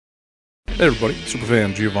Hey everybody,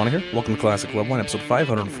 Superfan Giovanni here. Welcome to Classic Loveline, episode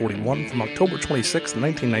 541 from October 26,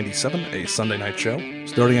 1997, a Sunday night show.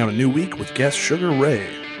 Starting out a new week with guest Sugar Ray,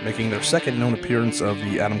 making their second known appearance of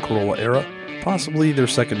the Adam Carolla era, possibly their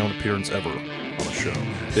second known appearance ever on the show.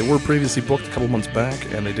 They were previously booked a couple months back,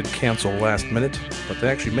 and they did cancel last minute, but they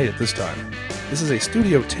actually made it this time. This is a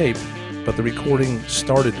studio tape, but the recording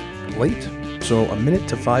started late, so a minute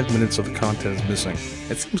to 5 minutes of the content is missing.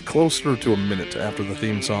 It seems closer to a minute after the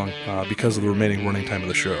theme song because of the remaining running time of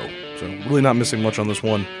the show. So really not missing much on this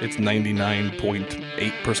one. It's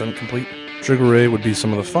 99.8% complete. Sugar Ray would be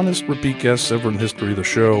some of the funnest repeat guests ever in the history of the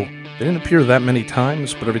show. They didn't appear that many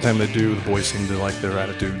times, but every time they do, the boys seem to like their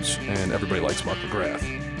attitudes, and everybody likes Mark McGrath,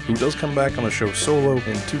 who does come back on the show solo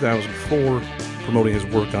in 2004, promoting his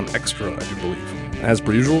work on Extra, I do believe. As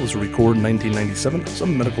per usual, this was recorded in 1997.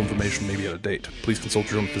 Some medical information may be out of date. Please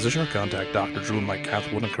consult your own physician or contact Dr. Drew and Mike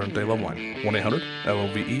Cathwood on Current Day Loveline,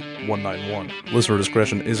 1-800-LOVE-191. Listener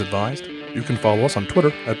discretion is advised. You can follow us on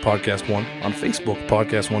Twitter at Podcast One, on Facebook,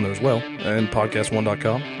 Podcast One there as well, and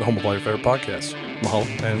PodcastOne.com, the home of all your favorite podcasts. Mahalo,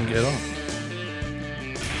 and get on.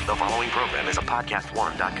 The following program is a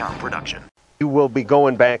PodcastOne.com production. You will be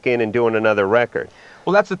going back in and doing another record.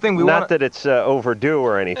 Well, that's the thing. Not that it's overdue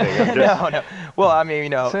or anything. I'm just... No. Well, I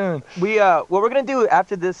mean, soon. What we're gonna do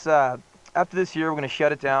after this year, we're gonna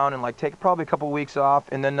shut it down and take probably a couple of weeks off,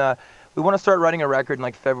 and then we want to start writing a record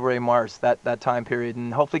in February, March, that time period,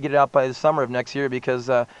 and hopefully get it out by the summer of next year. Because,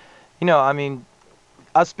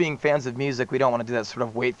 us being fans of music, we don't want to do that sort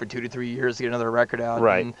of wait for 2 to 3 years to get another record out.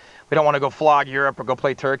 Right. And we don't want to go flog Europe or go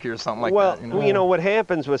play Turkey or something like that. Well, what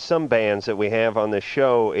happens with some bands that we have on this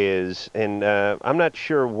show is, and I'm not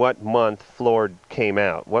sure what month Floored came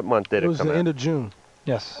out. What month did it come out? It was the end of June.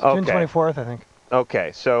 Yes, Okay. June 24th, I think.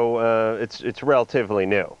 Okay, so it's relatively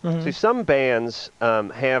new. Mm-hmm. See, some bands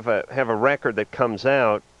have a record that comes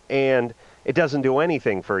out and it doesn't do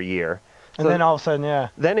anything for a year. And then all of a sudden, yeah.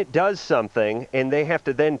 Then it does something, and they have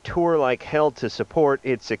to then tour like hell to support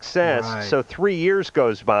its success. Right. So 3 years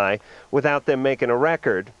goes by without them making a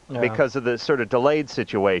record because of the sort of delayed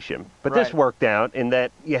situation. But this Right. worked out in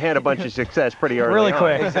that you had a bunch of success pretty early Really on.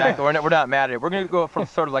 quick. Exactly. We're not mad at it. We're going to go from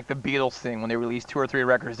sort of like the Beatles thing when they released 2 or 3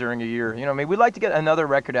 records during a year. We'd like to get another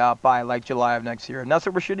record out by July of next year, and that's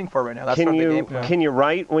what we're shooting for right now. That's sort of the game plan. Can you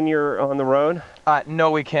write when you're on the road?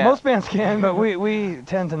 No, we can't. Most bands can, but we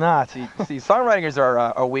tend to not. See, songwriting is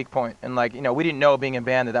our weak point, and we didn't know being in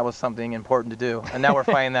band that was something important to do, and now we're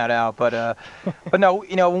finding that out. But no,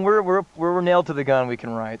 when we're nailed to the gun, we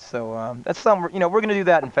can write. So that's something. We're gonna do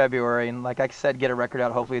that in February, and like I said, get a record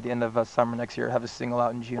out hopefully at the end of summer next year. Have a single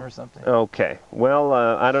out in June or something. Okay. Well,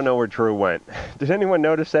 I don't know where Drew went. Did anyone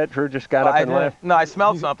notice that Drew just got up and left? No, I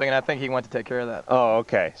smelled something, and I think he went to take care of that. Oh,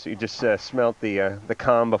 okay. So you just smelt the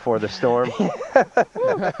calm before the storm?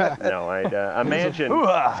 No, I'd imagine.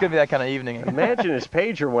 It's gonna be that kind of evening. Imagine his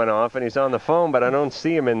pager went off and he's on the phone, but I don't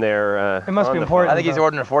see him in there. It must on be the important. I think he's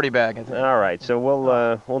ordering a 40 bag. I think. phone. All right, so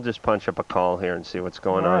we'll just punch up a call here and see what's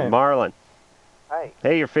going All on. right. Marlon. Hi.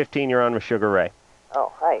 Hey, you're 15. You're on with Sugar Ray.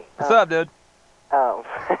 Oh, hi. What's up, dude?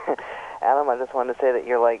 Adam, I just wanted to say that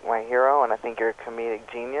you're like my hero, and I think you're a comedic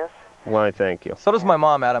genius. Why? Thank you. So does my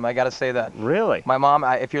mom, Adam. I gotta say that. Really? My mom,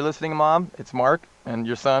 if you're listening, Mom, it's Mark, and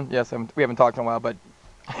your son. Yes, we haven't talked in a while, but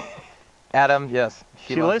Adam, yes.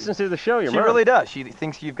 She loves listens to the show. Your She mom. really does. She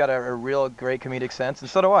thinks you've got a real great comedic sense, and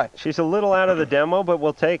so do I. She's a little out of the demo, but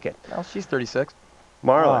we'll take it. Well, she's 36.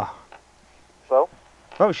 Marlon. So?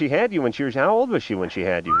 Oh, she had you when she was. How old was she when she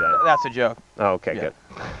had you then? That's a joke. Oh, okay, Yeah.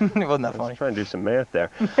 good. Wasn't that I funny? was trying to do some math there.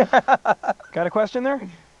 Got a question there?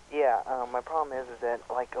 Yeah, my problem is that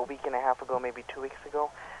like a week and a half ago, maybe 2 weeks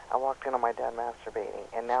ago, I walked in on my dad masturbating,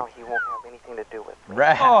 and now he won't have anything to do with me.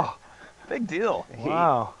 Rad. Oh, Big deal.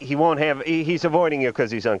 wow. He won't have. He's avoiding you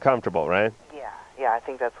because he's uncomfortable, right? Yeah, I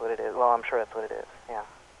think that's what it is. Well, I'm sure that's what it is, yeah.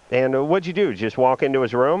 And what'd you do? Just walk into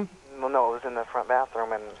his room? Well, no, it was in the front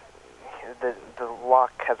bathroom, and the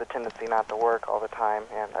lock has a tendency not to work all the time,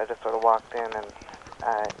 and I just sort of walked in and,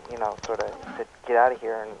 sort of said, get out of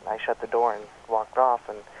here, and I shut the door and walked off,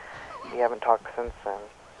 and we haven't talked since then.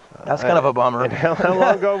 That's kind of a bummer. And how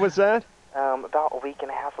long ago was that? About a week and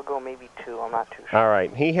a half ago, maybe 2. I'm not too sure. All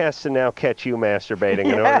right. He has to now catch you masturbating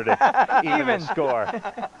in order to even the score.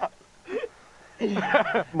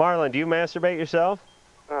 Marlon, do you masturbate yourself?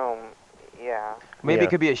 Yeah. Maybe Yeah. it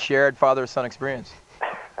could be a shared father-son experience.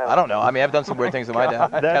 I don't know. I mean, I've done some weird things with my dad.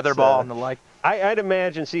 That's, Tetherball and the like. I'd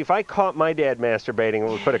imagine, see, if I caught my dad masturbating, it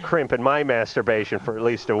would put a crimp in my masturbation for at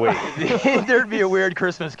least a week. There'd be a weird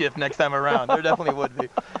Christmas gift next time around. There definitely would be.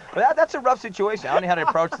 But that's a rough situation. I don't know how to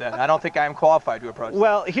approach that. I don't think I'm qualified to approach that.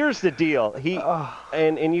 Well, here's the deal.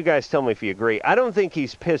 And you guys tell me if you agree. I don't think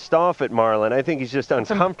he's pissed off at Marlon. I think he's just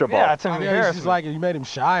uncomfortable. Yeah, it's an Yeah, it's embarrassment. just like you made him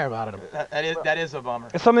shy about it. That is a bummer.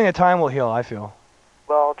 It's something that time will heal, I feel.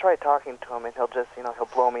 Well, I'll try talking to him, and he'll just, he'll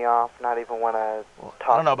blow me off, not even want to talk.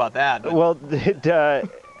 I don't know about that. But Well,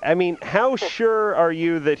 I mean, how sure are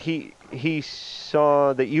you that he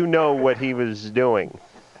saw that you know what he was doing?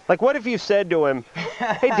 Like, what if you said to him,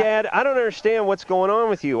 "Hey, Dad, I don't understand what's going on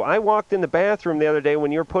with you. I walked in the bathroom the other day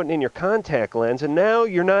when you were putting in your contact lens, and now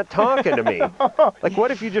you're not talking to me." Like,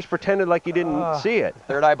 what if you just pretended like you didn't see it?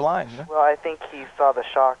 third eye blind. You know? Well, I think he saw the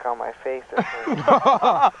shock on my face at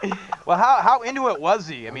first. Well, how into it was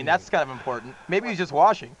he? I mean, that's kind of important. Maybe he's just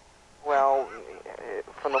washing. Well,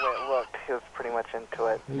 from the way it looked, he was pretty much into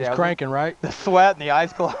it. He's Yeah, cranking, right? The sweat and the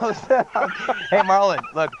eyes closed. Hey, Marlon,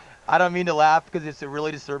 look, I don't mean to laugh because it's a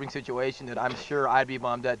really disturbing situation that I'm sure I'd be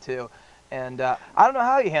bummed at too. And I don't know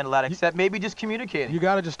how you handle that, except maybe just communicating. You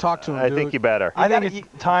got to just talk to him, I dude. think you better. I think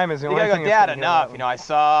gotta- time is the You only gotta thing go, that's Dad, gonna heal enough. that. I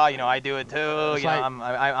saw. I do it too. It's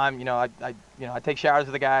You know, like- I take showers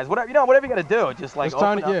with the guys. Whatever, whatever you gotta do. Just like It's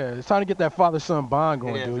time open to, up. it's time to get that father-son bond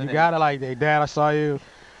going, It is, dude. it You is. gotta like, hey, Dad, I saw you.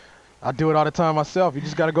 I do it all the time myself. You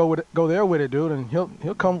just gotta go there with it, dude, and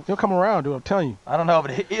he'll come around, dude. I'm telling you. I don't know,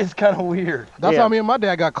 but it is kind of weird. That's Yeah. how me and my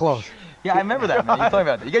dad got close. Yeah, I remember that, man. You told me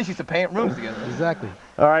about that. You guys used to paint rooms together. Exactly.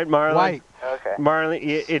 All right, Marlon. White. Okay. Marlon,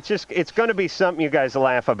 it's going to be something you guys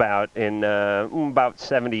laugh about in about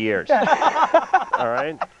 70 years. All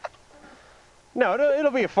right? No,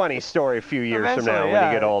 it'll be a funny story a few years from now Eventually, when yeah.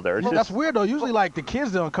 you get older. It's Well, just, that's weird though. Usually, like the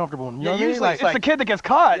kids are uncomfortable. You know Yeah, what I mean? usually Like, it's It's the kid that gets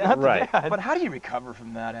caught, not the Right. dad. But how do you recover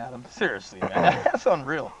from that, Adam? Seriously, man. That's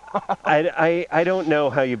unreal. I don't know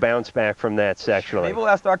how you bounce back from that sexually. Maybe we'll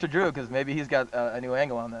ask Dr. Drew because maybe he's got a new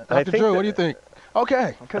angle on that. I Dr. think Drew, that- what do you think?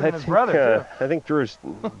 Okay. Because I of his think, brother, too. I think Drew's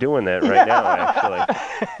doing that right now,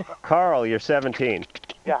 actually. Carl, you're 17.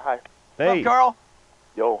 Yeah, hi. What's Hey. up, Carl?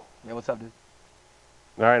 Yo. Yeah, what's up, dude?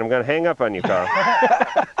 All right, I'm going to hang up on you, Carl.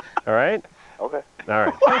 All right? Okay. All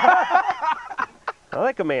right. I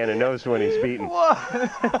like a man who knows when he's beaten.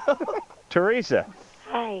 Teresa.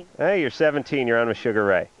 Hi. Hey, you're 17. You're on with Sugar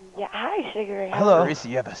Ray. Yeah, hi, Sugar Ray. Hello. Teresa,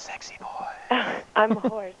 you have a sexy boy. I'm a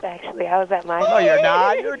horse, actually. I was at my... No, you're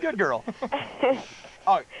not. You're a good girl.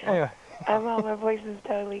 Oh, Anyway, my voice is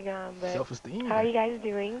totally gone, but Self-esteem. how are you guys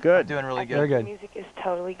doing? Good. doing really I good. Very think good. the music is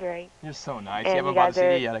totally great. You're so nice. And You haven't you bought a guys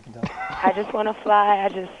are- CD yet, I can tell. I just want to fly.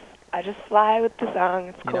 I just fly with the song.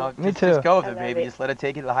 It's You cool. know, Me just too. go with I it, love baby. it. Just let it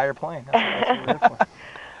take you to the higher plane. That's what you're there for.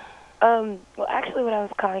 Well, actually, what I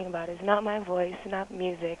was calling about is not my voice, not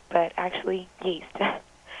music, but actually yeast.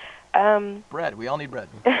 Bread. We all need bread.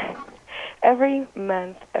 Every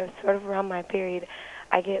month, sort of around my period,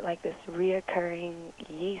 I get like this reoccurring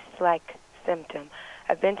yeast-like symptom.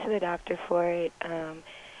 I've been to the doctor for it, and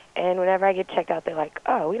whenever I get checked out, they're like,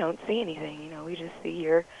 "Oh, we don't see anything. We just see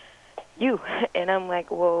you." And I'm like,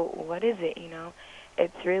 "Well, what is it?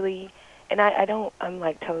 It's really." And I'm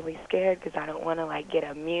like totally scared because I don't want to like get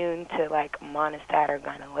immune to like Monistat or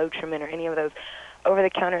Gyne-Lotrimin or any of those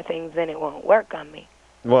over-the-counter things. Then it won't work on me.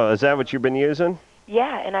 Well, is that what you've been using?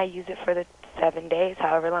 Yeah, and I use it for the 7 days,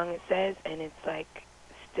 however long it says, and it's like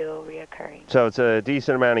still reoccurring. So it's a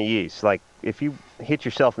decent amount of yeast. Like if you hit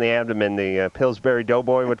yourself in the abdomen, the Pillsbury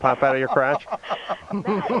Doughboy would pop out of your crotch.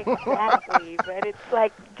 Not exactly, but it's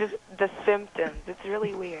like just the symptoms. It's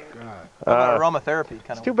really weird. How about aromatherapy?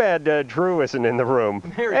 Kind It's too bad Drew isn't in the room.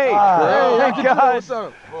 Here he Hey, is. Hey, Hey, God. what's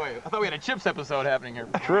up? Boy, I thought we had a Chips episode happening here.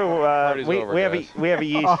 Drew, Party's we over, have guys. we have a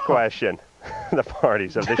yeast question. The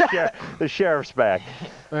parties of the sheriff's back.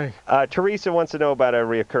 Hey. Teresa wants to know about a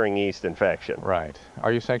reoccurring yeast infection. Right.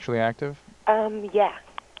 Are you sexually active? Yeah.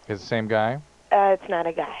 Is it the same guy? It's not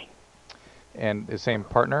a guy. And the same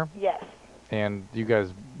partner? Yes. And you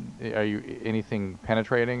guys, are you anything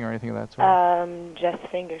penetrating or anything of that sort? Just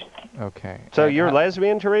fingers. Okay. So And you're how-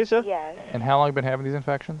 lesbian, Teresa? Yes. And how long have you been having these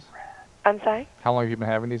infections? I'm sorry? How long have you been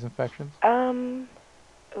having these infections?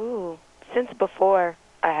 Since before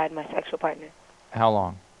I had my sexual partner. How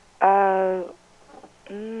long?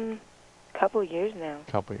 Couple years now.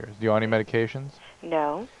 A couple years. Do you want any medications?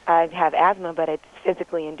 No. I have asthma, but it's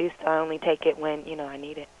physically induced, so I only take it when, I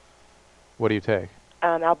need it. What do you take?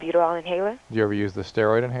 Albuterol inhaler? Do you ever use the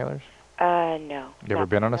steroid inhalers? No. You ever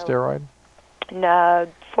been on a steroid? No,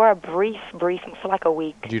 for a brief, for like a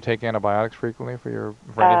week. Do you take antibiotics frequently for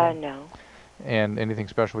anything? No. And anything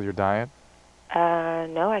special with your diet?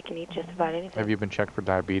 No, I can eat just about anything. Have you been checked for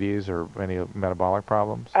diabetes or any metabolic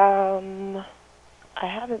problems? I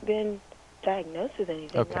haven't been diagnosed with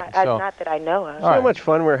anything. Okay, Not that I know of. See how much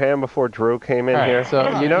fun we're having before Drew came in All right, here?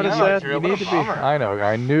 so you notice that? You need to be. I know.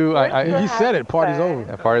 I knew. He said it. Party's over.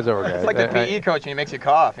 Yeah, party's over, guys. It's like the PE coach and he makes you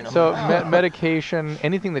cough. You know? So medication,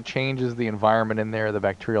 anything that changes the environment in there, the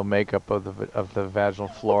bacterial makeup of the vaginal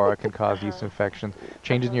flora can cause yeast infections.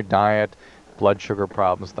 Changes in your diet, blood sugar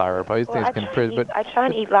problems, thyroid problems. Well, Things can. I try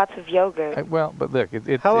and eat lots of yogurt. But look,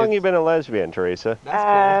 it's. How long you been a lesbian, Teresa?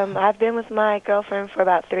 I've been with my girlfriend for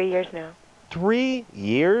about 3 years now. 3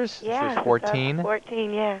 years? Yeah. She was 14?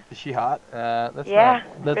 14, yeah. Is she hot? That's Yeah,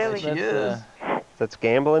 not, that's, really. She is. That's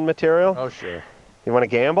gambling material? Oh sure. You want to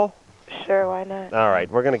gamble? Sure, why not? All right,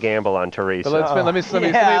 we're going to gamble on Teresa. But let me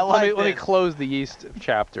this. close the yeast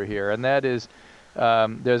chapter here, and that is,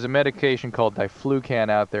 there's a medication called Diflucan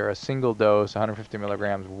out there. A single dose, 150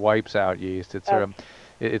 milligrams, wipes out yeast.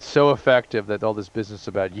 It's so effective that all this business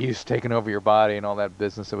about yeast taking over your body and all that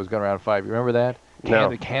business that was going around 5 years. Remember that?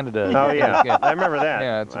 No. Canada. Oh, yeah. I remember that.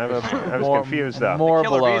 Yeah, it's I was confused, though. More The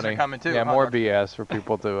killer bees baloney. are coming, too. Yeah, Oh, more okay. BS for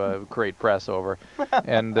people to create press over.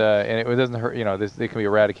 And it doesn't hurt, they can be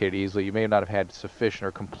eradicated easily. You may not have had sufficient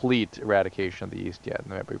or complete eradication of the yeast yet,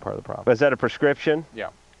 and that might be part of the problem. Was that a prescription? Yeah.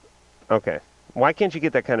 Okay. Why can't you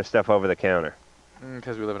get that kind of stuff over the counter?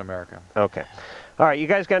 Because we live in America. Okay. All right, you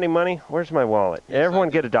guys got any money? Where's my wallet? Everyone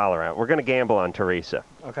get $1 out. We're going to gamble on Teresa.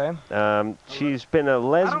 Okay. She's been a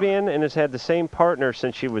lesbian and has had the same partner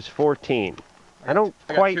since she was 14. I don't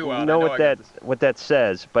I got quite 2 out. know I know what I that got this.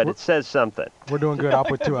 says, but it says something. We're doing good. I'll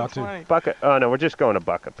put 2 out too. Buck. Oh no, we're just going a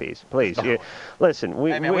buck a piece, please. Listen,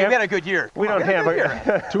 Hey, man, we've had a good year. we don't have a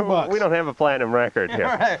 $2. we don't have a platinum record All here.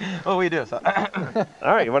 right. Well, we do. So All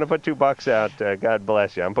right, you want to put $2 out? God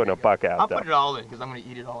bless you. I'm putting $1 out I'll though. put it all in because I'm going to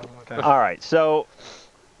eat it all anyway. All right, so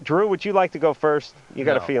Drew, would you like to go first? You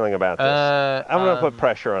got a No. feeling about this? I'm going to put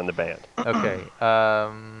pressure on the band. Okay.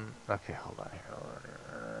 Okay, hold on here.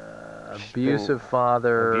 Abusive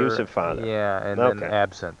father. Abusive father. Yeah, and Okay. then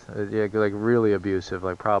absent. Yeah, like really abusive,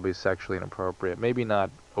 like probably sexually inappropriate. Maybe not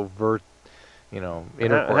overt,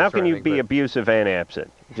 intercourse. How or can you anything, be but- abusive and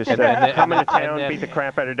absent? Just And then- come into and town, then- beat the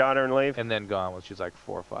crap out of your daughter, and leave? And then gone when she's like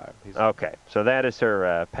 4 or 5. Okay, so that is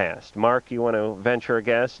her past. Mark, you want to venture a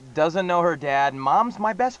guess? Doesn't know her dad. Mom's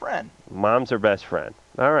my best friend. Mom's her best friend.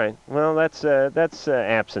 All right. Well, that's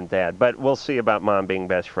absent dad, but we'll see about mom being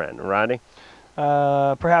best friend. Rodney?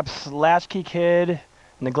 Perhaps latchkey kid,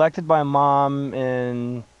 neglected by mom,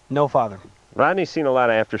 and no father. Rodney's seen a lot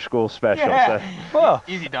of after-school specials. Yeah. Well,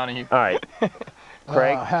 Easy, Donahue. All right.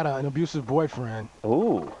 Craig? Had an abusive boyfriend.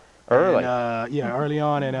 Ooh, early. And, early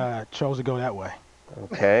on, and chose to go that way.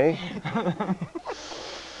 Okay.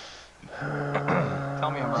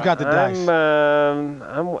 Tell me I'm He's right. got the dice.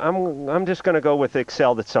 I'm just going to go with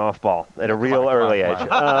excelled at softball at a real early age.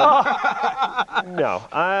 No.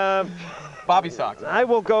 Bobby socks. I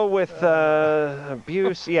will go with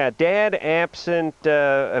abuse. Yeah, dad absent,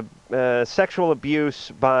 sexual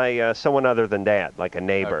abuse by someone other than dad, like a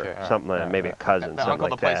neighbor, Okay, all right. something like maybe a cousin, The something uncle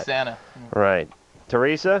like to play that. Santa. Right.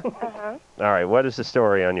 Teresa? Uh-huh. All right, what is the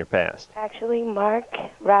story on your past? Actually, Mark,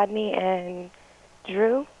 Rodney, and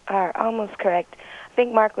Drew are almost correct. I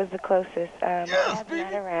think Mark was the closest. My dad's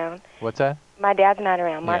not around. What's that? My dad's not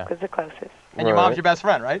around. Mark Yeah. was the closest. And your mom's your best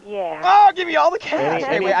friend, right? Yeah. Oh, give me all the cash.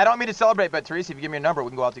 Any- Hey, wait, I don't mean to celebrate, but Teresa, if you give me your number, we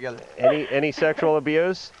can go out together. Any sexual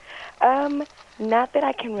abuse? Not that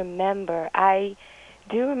I can remember. I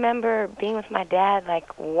do remember being with my dad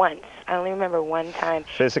like once. I only remember one time.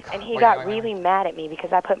 Physical? And he Wait, got wait, wait. really mad at me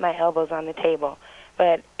because I put my elbows on the table.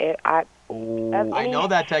 But I know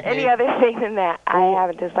that technique. Any other thing than that, I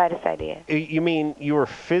haven't the slightest idea. You mean you were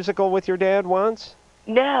physical with your dad once?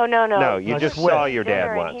 No. No, you just saw your dad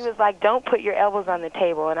Dinner, and he once. was like, "Don't put your elbows on the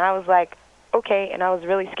table," and I was like, "Okay," and I was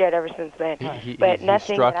really scared ever since then. But he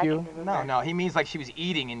nothing struck that I you? can remember. No, he means like she was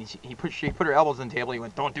eating and she put her elbows on the table. He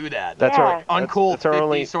went, "Don't do that." That's Yeah. our Uncool that's our 50s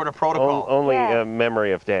only sort of protocol. only Yeah.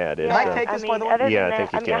 memory of dad is. Can I take I this, mean, by the way? other Yeah, than I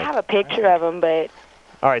think that, you I can. have a picture of him, but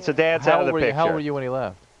All right, so dad's out of the picture. How old were you when he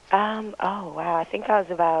left? oh wow, I think I was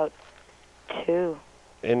about 2.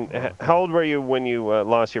 And how old were you when you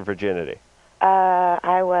lost your virginity?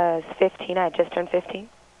 I was 15. I had just turned 15.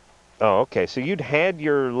 Oh, okay. So you'd had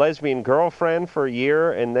your lesbian girlfriend for a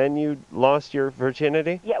year, and then you lost your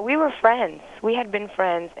virginity? Yeah, we were friends. We had been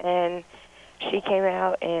friends, and she came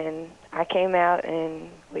out, and I came out, and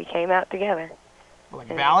we came out together. Like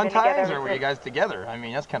And Valentine's, been together or ever were you since. guys together? I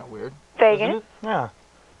mean, that's kind of weird. Say Isn't again? it? yeah.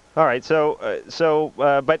 All right.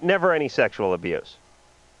 But never any sexual abuse.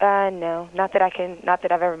 No, not that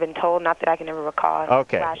I've ever been told, not that I can ever recall.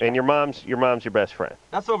 Okay. Flashback. And your mom's your best friend.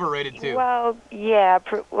 That's overrated too. Well, yeah.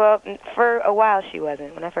 For a while she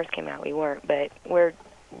wasn't. When I first came out, we weren't, but we're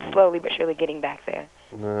slowly but surely getting back there.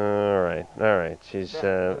 All right. She's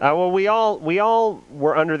well. We all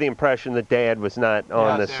were under the impression that Dad was not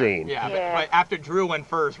on the scene. Yeah, but after Drew went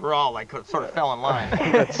first, we're all like sort of fell in line.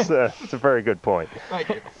 That's a very good point. Thank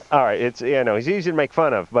you. All right, it's he's easy to make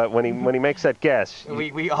fun of, but when he makes that guess,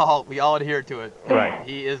 We all adhere to it. Right.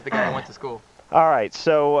 He is the guy who went to school. All right,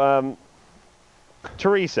 so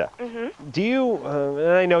Teresa, do you?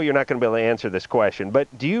 I know you're not going to be able to answer this question, but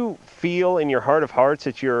do you feel in your heart of hearts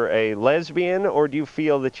that you're a lesbian, or do you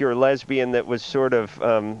feel that you're a lesbian that was sort of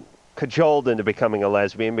cajoled into becoming a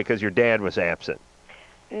lesbian because your dad was absent?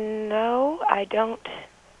 No, I don't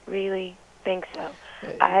really think so.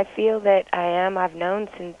 I feel that I am. I've known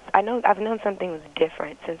something was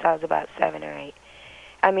different since I was about 7 or 8.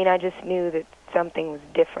 I mean, I just knew that something was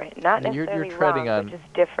different, not necessarily you're treading wrong, on but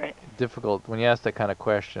just different. difficult when you ask that kind of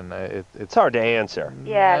question. It's hard to answer.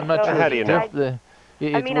 Yeah. I'm not so sure. How do you know?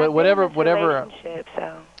 I mean, whatever. I've been in this relationship,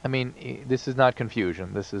 so. I mean, this is not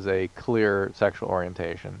confusion. This is a clear sexual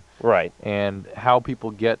orientation. Right. And how people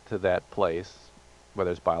get to that place, whether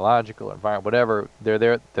it's biological or environment, whatever, they're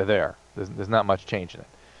there. They're there. There's not much change in it.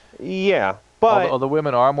 Yeah, but although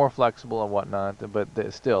women are more flexible and whatnot, but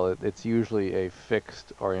still, it's usually a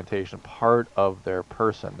fixed orientation, part of their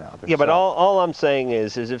person now. Yeah, but all I'm saying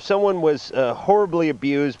is if someone was horribly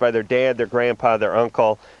abused by their dad, their grandpa, their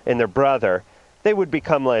uncle, and their brother, they would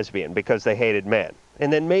become lesbian because they hated men.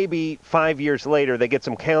 And then maybe 5 years later, they get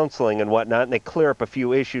some counseling and whatnot, and they clear up a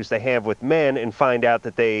few issues they have with men and find out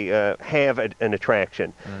that they have an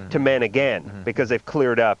attraction to men again because they've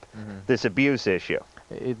cleared up this abuse issue.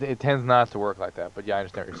 It tends not to work like that, but yeah, I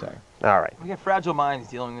understand what you're saying. All right. We get fragile minds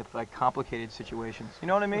dealing with like complicated situations. You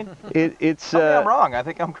know what I mean? It's. I'm wrong. I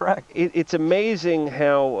think I'm correct. It's amazing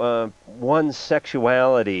how one's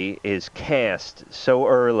sexuality is cast so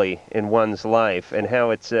early in one's life, and how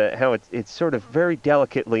it's sort of very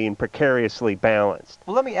delicately and precariously balanced.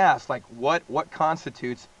 Well, let me ask, like, what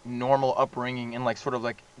constitutes normal upbringing and like sort of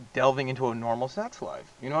like delving into a normal sex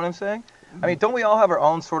life? You know what I'm saying? I mean, don't we all have our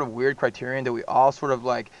own sort of weird criterion that we all sort of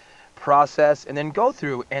like process and then go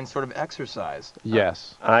through and sort of exercise?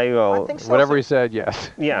 Yes. I think so. Whatever he said, yes.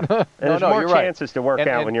 Yeah. And there's more you're right. chances to work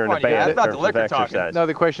out when you're in a well, yeah, band it's not in the terms of liquor talking. exercise. No,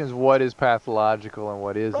 the question is what is pathological and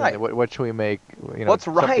what isn't. Right. What should we make? What's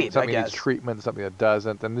right, Something I needs guess. treatment, something that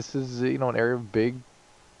doesn't. And this is an area of big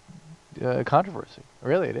controversy.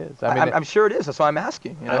 Really, it is. I mean, I'm sure it is. That's why I'm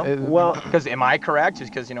asking. You know? Well, because am I correct?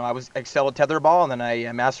 Just because I was excelled at tetherball and then I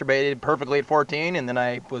masturbated perfectly at 14 and then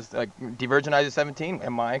I was like de-virginized at 17.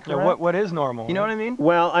 Am I correct? Yeah, what is normal? You know what I mean?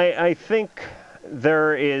 Well, I think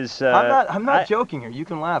there is. I'm not joking here. You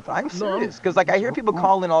can laugh. I'm serious because like I hear people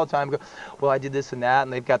call in all the time. And go, well, I did this and that,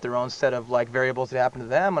 and they've got their own set of like variables that happened to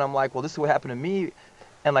them, and I'm like, well, this is what happened to me,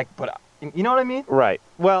 and like, but you know what I mean? Right.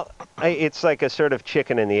 Well, it's like a sort of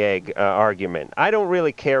chicken and the egg argument. I don't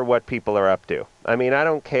really care what people are up to. I mean, I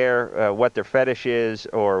don't care what their fetish is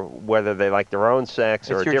or whether they like their own sex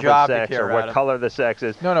or a different sex or what color the sex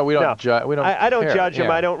is. No, we don't judge. We don't. I don't care. judge them.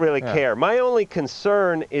 Yeah. I don't really Yeah. care. My only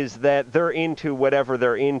concern is that they're into whatever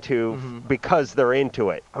they're into because they're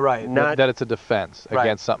into it. Right. Not that it's a defense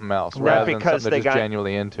against something else, not rather because than something they they're got just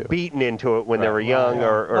genuinely into. beaten into it when they were young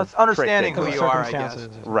or That's understanding tricked who into you it. are, I guess.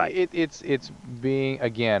 Right. It's being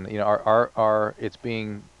again, it's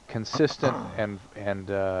being consistent and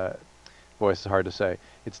boy, it's hard to say.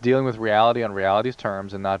 It's dealing with reality on reality's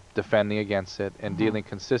terms and not defending against it, and dealing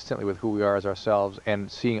consistently with who we are as ourselves and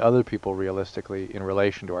seeing other people realistically in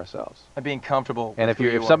relation to ourselves. And being comfortable. And with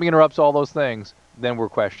if something interrupts all those things, then we're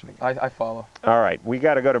questioning. I follow. All right, we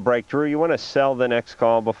got to go to break. Drew, you want to sell the next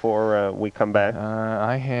call before we come back?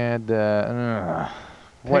 I had.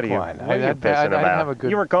 What are you pissing about? Have a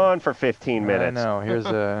good, you were gone for 15 minutes. I know. Here's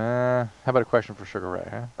a. How about a question for Sugar Ray?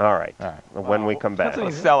 Huh? All right. All right. When we come back.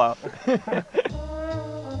 That's a sellout.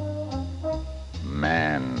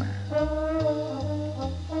 Man,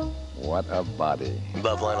 what a body.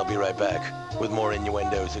 Loveline will be right back with more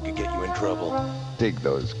innuendos that could get you in trouble. Dig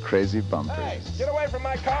those crazy bumpers. Hey, get away from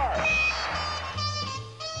my car!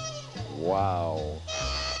 Wow.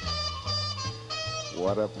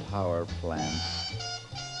 What a power plant.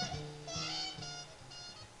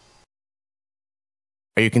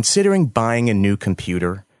 Are you considering buying a new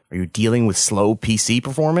computer? Are you dealing with slow PC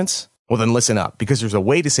performance? Well, then listen up, because there's a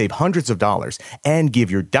way to save hundreds of dollars and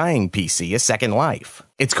give your dying PC a second life.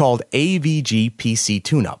 It's called AVG PC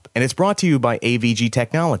TuneUp, and it's brought to you by AVG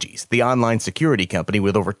Technologies, the online security company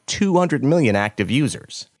with over 200 million active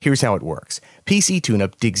users. Here's how it works. PC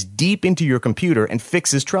TuneUp digs deep into your computer and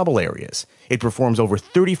fixes trouble areas. It performs over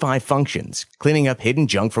 35 functions, cleaning up hidden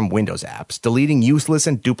junk from Windows apps, deleting useless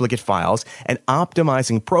and duplicate files, and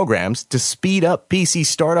optimizing programs to speed up PC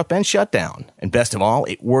startup and shutdown. And best of all,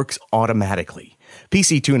 it works automatically.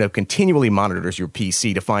 PC TuneUp continually monitors your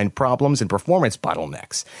PC to find problems and performance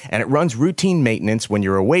bottlenecks, and it runs routine maintenance when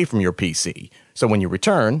you're away from your PC. So when you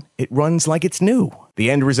return, it runs like it's new.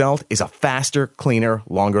 The end result is a faster, cleaner,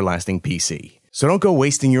 longer-lasting PC. So don't go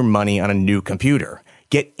wasting your money on a new computer.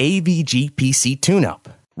 Get AVG PC TuneUp.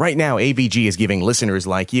 Right now, AVG is giving listeners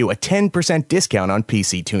like you a 10% discount on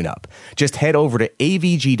PC TuneUp. Just head over to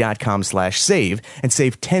avg.com/save and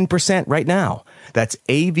save 10% right now. That's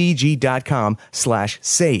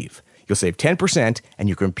avg.com/save. You'll save 10% and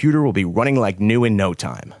your computer will be running like new in no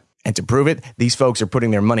time. And to prove it, these folks are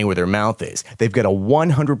putting their money where their mouth is. They've got a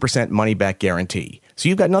 100% money-back guarantee. So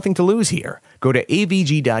you've got nothing to lose here. Go to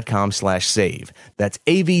avg.com/save. That's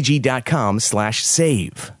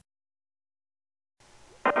avg.com/save.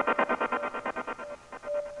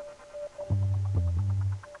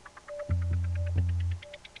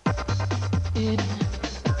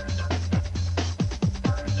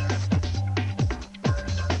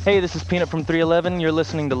 Hey, this is Peanut from 311. You're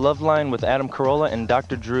listening to Loveline with Adam Carolla and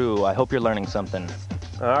Dr. Drew. I hope you're learning something.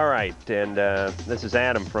 All right, and this is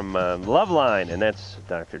Adam from Loveline, and that's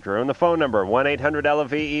Dr. Drew. And the phone number,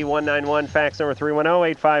 1-800-LOVE-191, fax number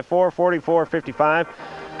 310-854-4455.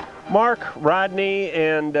 Mark, Rodney,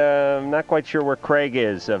 and I'm not quite sure where Craig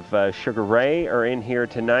is of Sugar Ray are in here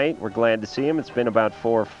tonight. We're glad to see him. It's been about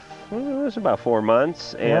 4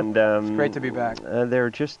 months, and it's great to be back. They're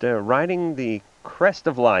just riding the crest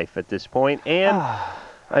of life at this point, and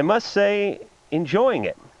I must say, enjoying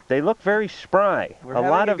it. They look very spry. We're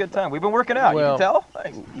having a good time. We've been working out. Well, you can tell.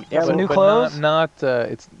 Yeah, some new clothes.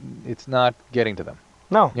 It's not getting to them.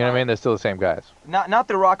 No. You know what I mean? They're still the same guys. Not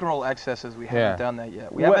the rock and roll excesses. We haven't done that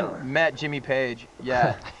yet. We haven't met Jimmy Page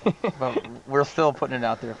yet, but we're still putting it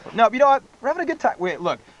out there. No, you know what? We're having a good time. Wait,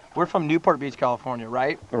 look. We're from Newport Beach, California,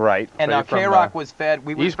 right? Right. And K-Rock was fed.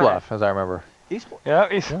 We East Bluff, as I remember. East Bluff.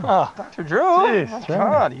 Yeah, East. Oh. Dr. Drew. Jeez,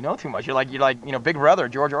 God, you know too much. You're like Big Brother,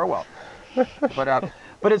 George Orwell.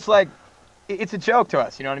 But it's like, it's a joke to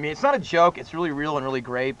us. You know what I mean? It's not a joke. It's really real and really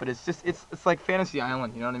great. But it's just it's like Fantasy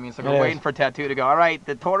Island. You know what I mean? It's like we're waiting for Tattoo to go. All right,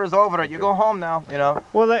 the tour is over. You go home now. You know.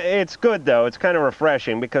 Well, it's good though. It's kind of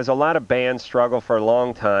refreshing because a lot of bands struggle for a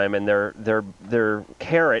long time, and their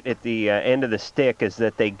carrot at the end of the stick is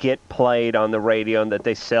that they get played on the radio, and that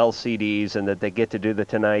they sell CDs, and that they get to do the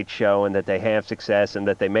Tonight Show, and that they have success, and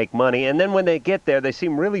that they make money. And then when they get there, they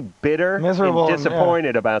seem really bitter, miserable, and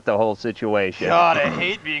disappointed about the whole situation. God, I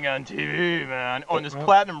hate being on TV, man. Oh, and this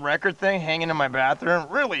platinum record thing hanging in my bathroom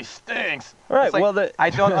really stinks. All right, like, I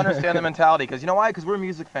don't understand the mentality, because you know why? Because we're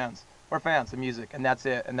music fans. We're fans of music, and that's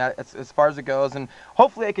it. And that's as far as it goes. And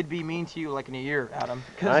hopefully I could be mean to you like in a year, Adam.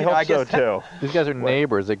 I hope so, too. These guys are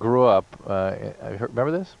neighbors. They grew up, remember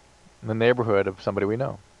this? In the neighborhood of somebody we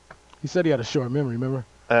know. He said he had a short memory, remember?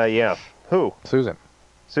 Yeah. Who? Susan.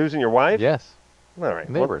 Susan, your wife? Yes. All right.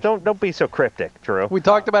 Neighbors. Well, don't be so cryptic, Drew. We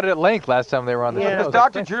talked about it at length last time they were on the show. Because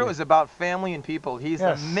Dr. Drew is about family and people. He's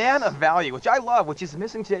a man of value, which I love, which is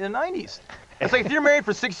missing today in the 90s. It's like if you're married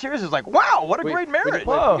for 6 years, it's like, wow, what a great marriage. You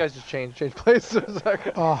guys just change places a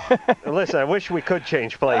second. Listen, I wish we could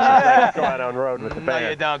change places. I could go out on the road with the band. No,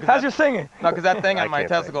 you don't. How's your singing? No, because that thing on my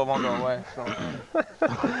testicle won't go away. So.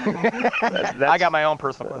 I got my own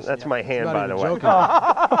personal question. That's my hand, by the way. Joking.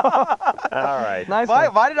 All right. Nice.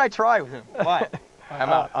 Why did I try with him? Why? I'm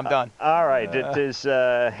out. I'm done. All right. It is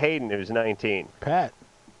Hayden, who's 19. Pat.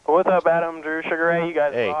 What's up, Adam, Drew, Sugar Ray? You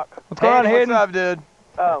guys rock. What's going on, Hayden? What's up, dude?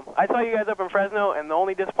 I saw you guys up in Fresno, and the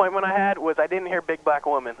only disappointment I had was I didn't hear Big Black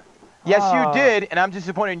Woman. Yes, you did, and I'm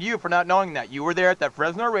disappointed in you for not knowing that. You were there at that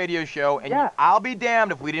Fresno radio show, and I'll be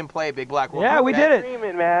damned if we didn't play Big Black Woman. Yeah, we did it.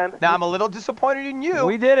 Dreaming, man. Now, I'm a little disappointed in you.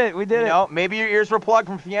 We did it. We did it. You know, maybe your ears were plugged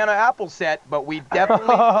from Fiona Apple's set, but we definitely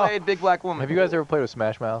played Big Black Woman. Have you guys ever played with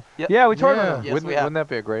Smash Mouth? Yeah, we toured with them. Yes, Wouldn't that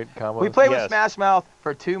be a great combo? We played with Smash Mouth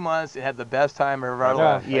for 2 months. It had the best time of our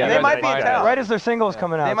life. Yeah, they might be in town. Right as their single's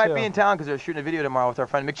coming out. They might be in town because they're shooting a video tomorrow with our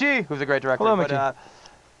friend McGee, who's a great director. Hello, but, McGee.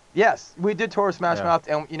 yes, we did tour with Smash Mouth,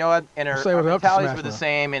 and you know what? And our mentalities were the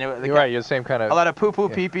same. And you're right, you're the same kind of... A lot of poo-poo,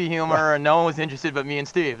 pee-pee humor, and no one was interested but me and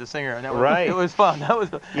Steve, the singer. And that was, right. It was fun. That was...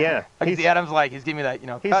 Yeah. I can see Adam's like, he's giving me that,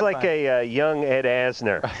 He's like a young Ed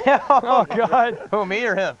Asner. Oh, God. Who, me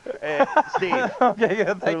or him? Steve. Okay,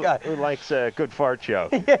 good. Thank God. Who likes a good fart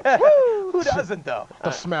joke. Yeah. Who doesn't, though?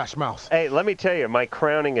 The Smash Mouth. Hey, let me tell you, my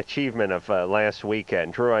crowning achievement of last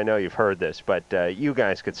weekend, Drew, I know you've heard this, but you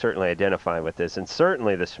guys could certainly identify with this, and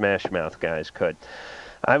certainly the Smash Mouth guys could.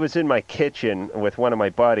 I was in my kitchen with one of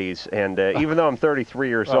my buddies, and even though I'm 33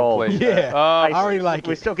 years old, I already like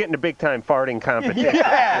we're still getting a big-time farting competition. You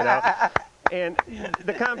know? And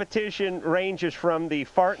the competition ranges from the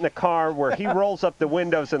fart in the car where he rolls up the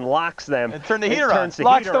windows and locks them. And turn the heater on.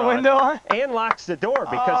 Locks the window on? And locks the door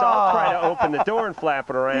because I'll try to open the door and flap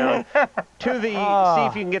it around. To the see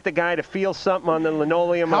if you can get the guy to feel something on the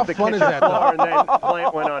linoleum of the kitchen floor and then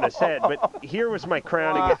plant one on his head. But here was my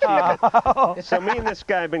crowning achievement. So me and this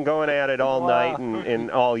guy have been going at it all night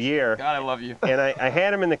and all year. God, I love you. And I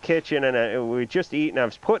had him in the kitchen, and we just eating. I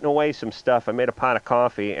was putting away some stuff. I made a pot of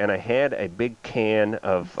coffee, and I had a big can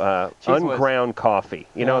of unground coffee.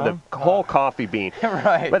 You know, the whole coffee bean.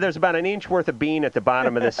 Right. But there's about an inch worth of bean at the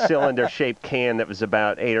bottom of this cylinder-shaped can that was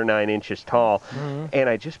about 8 or 9 inches tall. And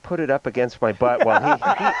I just put it up against my butt while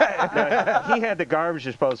he had the garbage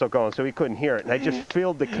disposal going, so he couldn't hear it. And I just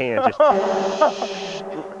filled the can. Just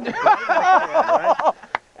right?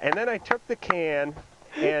 And then I took the can,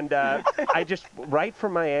 and I just, right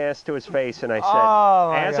from my ass to his face, and I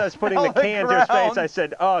said, as I was putting the can to his face, I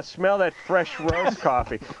said, oh, smell that fresh roast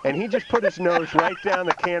coffee. And he just put his nose right down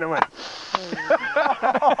the can and went,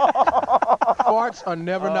 Farts are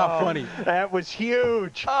never not funny. That was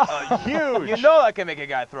huge. Huge. You know that can make a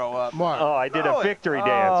guy throw up. Mark. Oh, I did a victory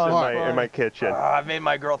dance in my kitchen. I've made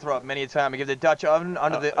my girl throw up many a time. I give the Dutch oven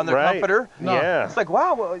under the right. comforter. No. Yeah. It's like,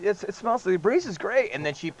 wow, well, it smells, the breeze is great. And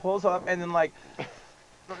then she pulls up, and then like,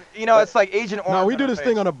 you know, it's like Agent Orange. No, we do this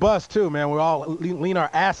thing on the bus too, man. We all lean our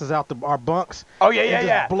asses out our bunks. Oh yeah, and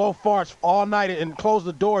just blow farts all night and close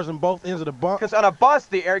the doors in both ends of the bunk. Because on a bus,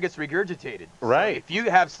 the air gets regurgitated. Right. So if you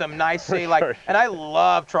have some nice, say, like, and I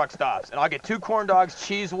love truck stops, and I'll get 2 corn dogs,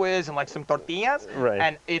 cheese whiz, and like some tortillas,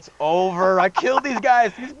 and it's over. I killed these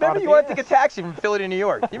guys. Remember, you wanted to take a taxi from Philly to New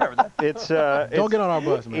York. You remember that? It's don't get on our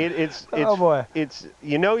bus, man. It's oh boy. It's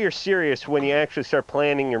you know you're serious when you actually start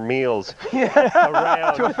planning your meals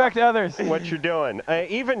around to affect others. What you're doing.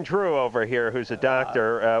 Even Drew over here, who's a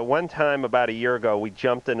doctor, one time about a year ago, we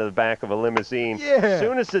jumped into the back of a limousine. Yeah. As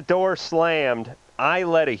soon as the door slammed, I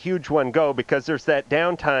let a huge one go because there's that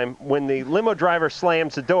downtime when the limo driver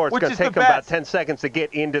slams the door. It's going to take him about 10 seconds to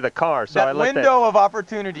get into the car. So that I let window of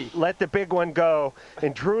opportunity. Let the big one go.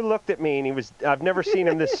 And Drew looked at me, and I've never seen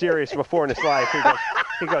him this serious before in his life.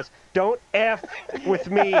 He goes, don't F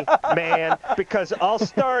with me, man, because I'll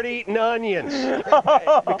start eating onions.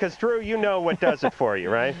 Because, Drew, you know what does it for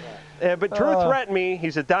you, right? But Drew threatened me.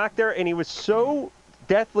 He's a doctor, and he was so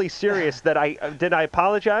deathly serious that I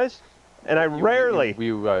apologize? And I rarely.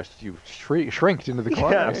 You shrinked into the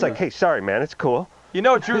corner. Yeah, I was like, hey, sorry, man, it's cool. You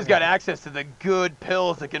know Drew's got access to the good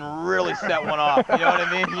pills that can really set one off. You know what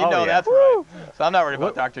I mean? You know yeah. that's right. So I'm not worried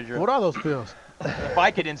about Dr. Drew. What are those pills?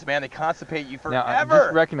 Vicodins, man, they constipate you forever. Now,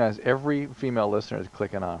 just recognize every female listener is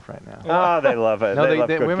clicking off right now. Oh, they love it. No, they love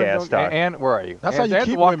good women gas talk. And where are you? That's how you Anne's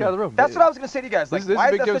keep walked women. out of the room. That's what I was going to say to you guys. Like, This is why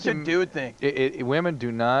a is big that such a deal. dude thing? Women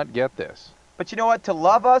do not get this. But you know what? To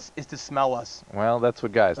love us is to smell us. Well, that's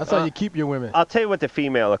what guys. That's how you keep your women. I'll tell you what the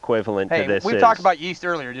female equivalent to this is. We talked about yeast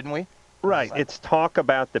earlier, didn't we? Right. It's talk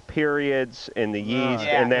about the periods and the yeast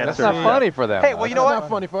and that That's sort not of funny stuff. for them. Hey, well, you know That's what? not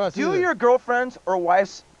funny for us Do either. your girlfriend's or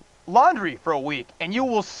wife's laundry for a week, and you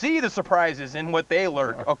will see the surprises in what they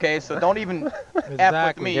lurk, okay? So don't even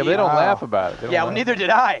F with me. Yeah, but they don't laugh about it. They don't Yeah, well, laugh. neither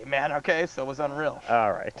did I, man, okay? So it was unreal.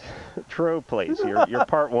 All right. Drew, please. You're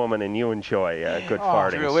part woman, and you enjoy a good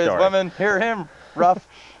farting Drew story. is women. Hear him. Rough.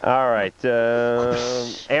 All right.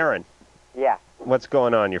 Aaron. Yeah. What's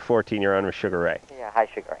going on? You're 14. You're on with Sugar Ray. Yeah, hi,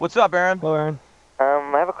 Sugar Ray. What's up, Aaron? Hello, Aaron.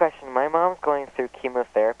 I have a question. My mom's going through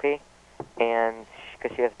chemotherapy, and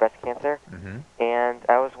because she has breast cancer, and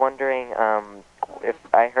I was wondering if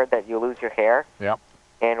I heard that you lose your hair, Yep.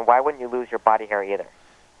 and why wouldn't you lose your body hair either?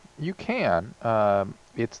 You can.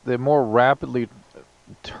 It's the more rapidly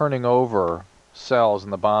turning over cells in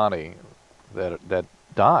the body that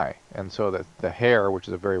die, and so that the hair, which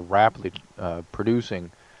is a very rapidly producing.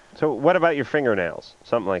 So what about your fingernails?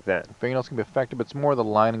 Something like that. Fingernails can be affected, but it's more the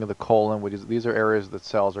lining of the colon, which is these are areas that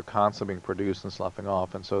cells are constantly being produced and sloughing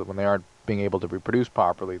off, and so when they aren't being able to reproduce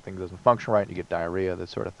properly, things doesn't function right, you get diarrhea, that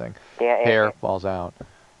sort of thing. Yeah, Hair falls out.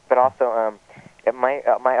 But also,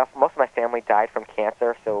 most of my family died from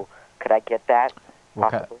cancer, so could I get that?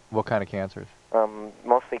 What kind of cancers?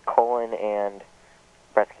 Mostly colon and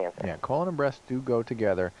breast cancer. Yeah, colon and breast do go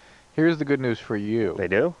together. Here's the good news for you. They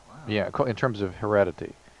do? Yeah, in terms of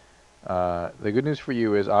heredity. The good news for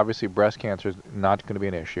you is obviously breast cancer is not going to be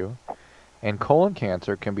an issue, and colon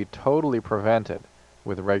cancer can be totally prevented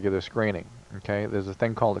with regular screening. Okay, there's a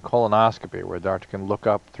thing called a colonoscopy where a doctor can look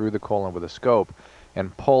up through the colon with a scope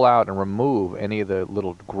and pull out and remove any of the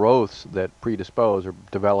little growths that predispose or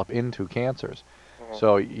develop into cancers.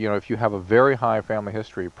 So, if you have a very high family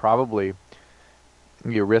history, probably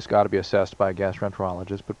your risk ought to be assessed by a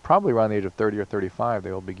gastroenterologist, but probably around the age of 30 or 35,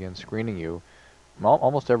 they will begin screening you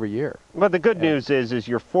almost every year. But the good news is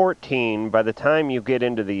you're 14. By the time you get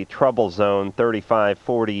into the trouble zone 35,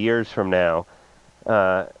 40 years from now,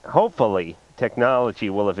 hopefully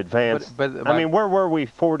technology will have advanced. But I mean, where were we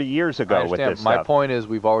 40 years ago with this My stuff? point is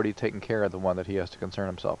we've already taken care of the one that he has to concern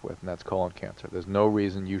himself with, and that's colon cancer. There's no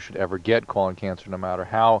reason you should ever get colon cancer, no matter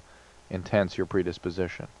how intense your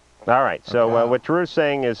predisposition. All right, so what Drew's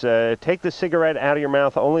saying is take the cigarette out of your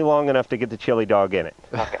mouth only long enough to get the chili dog in it.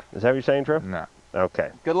 Okay. Is that what you're saying, Drew? No.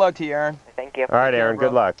 Okay. Good luck to you, Aaron. Thank you. All right, Aaron,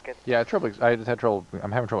 good luck. Yeah, I just had trouble.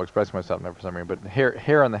 I'm having trouble expressing myself now for some reason. But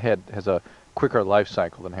hair on the head has a quicker life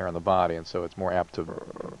cycle than hair on the body, and so it's more apt to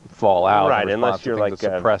fall out. Right, in unless response to you're things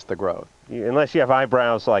that suppress the growth. Unless you have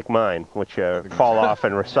eyebrows like mine, which fall off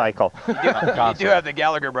and recycle. You do have the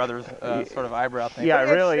Gallagher brothers sort of eyebrow thing. Yeah,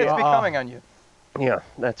 But really. It's becoming on you. Yeah,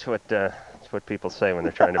 that's what people say when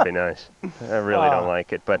they're trying to be nice. I really don't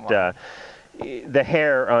like it, but the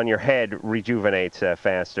hair on your head rejuvenates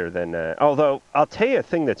faster than. Although I'll tell you a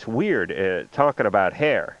thing that's weird talking about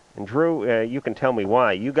hair. And Drew, you can tell me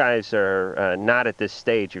why. You guys are not at this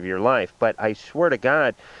stage of your life, but I swear to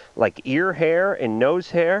God, like ear hair and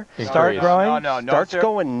nose hair start growing. No, starts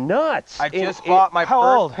going nuts. I just bought my How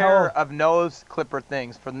first old? pair of nose clipper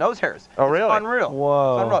things for nose hairs. Oh, really? It's unreal.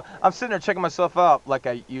 Whoa. It's unreal. I'm sitting there checking myself out like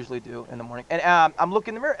I usually do in the morning, and I'm looking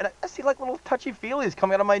in the mirror and I see like little touchy feelies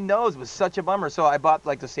coming out of my nose. It was such a bummer. So I bought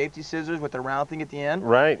like the safety scissors with the round thing at the end.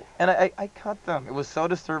 Right. And I cut them. It was so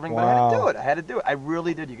disturbing, but I had to do it. I had to do it. I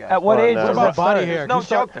really did, you guys. At what age What was about that body start? hair? There's no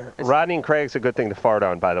joke there. Rodney and Craig's a good thing to fart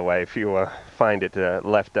on, by the way, if you find it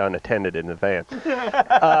left unattended in the van.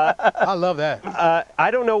 I love that. I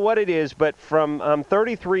don't know what it is, but from I'm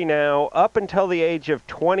 33 now, up until the age of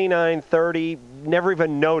 29, 30, never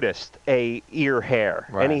even noticed a ear hair,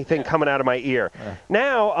 anything coming out of my ear.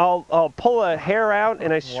 Now I'll pull a hair out,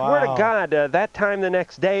 and I swear to God, that time the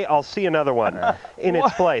next day I'll see another one in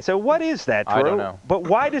its place. So what is that, Drew? I don't know. But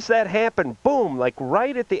why does that happen? Boom, like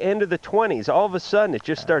right at the end of the 20s, all of a sudden it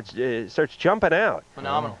just starts jumping out.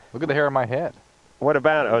 Phenomenal. Look at the hair on my head. What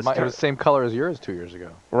about it? It was the same color as yours 2 years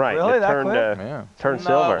ago. Right. Really? It That turned, quick? turned No,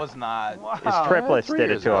 silver. it was not. His triplets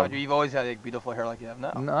did it to him. You've always had a beautiful hair like you have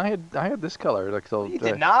now. No, I had this color. Like, so, You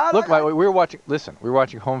did not? Look, we were watching. Listen, we were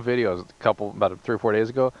watching home videos about 3 or 4 days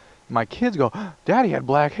ago. My kids go, "Daddy had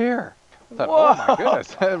black hair." I thought, oh my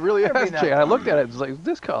goodness, it really has changed. And I looked at it, it's like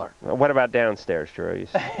this color. What about downstairs, Drew? Did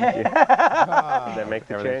that make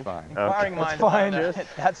the change? Everything's fine. Inquiring minds fine. on that.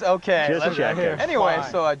 That's okay. Just Let's- checking. Anyway,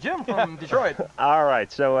 so Jim from Detroit. All right,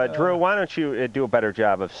 so Drew, why don't you do a better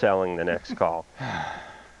job of selling the next call?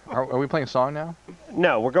 Are we playing a song now?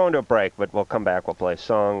 No, we're going to a break, but we'll come back. We'll play a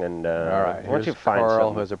song, and All right. why don't you Here's find Carl,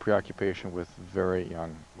 something? who has a preoccupation with very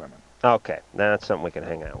young women. Okay, that's something we can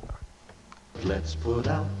hang out with. Let's put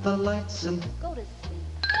out the lights and go to sleep.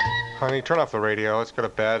 Honey, turn off the radio. Let's go to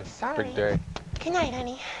bed. Sorry. Big day. Good night,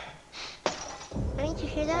 honey. Honey, did you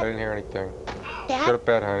hear I that? didn't hear anything. Dad? Go to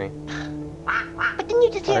bed, honey. But didn't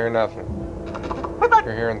you just I hear? hear nothing.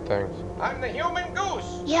 You're hearing things. I'm the human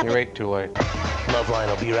goose. Yeah, You but ate too late. Loveline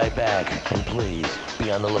will be right back. And please,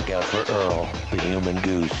 be on the lookout for Earl, the human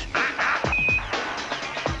goose.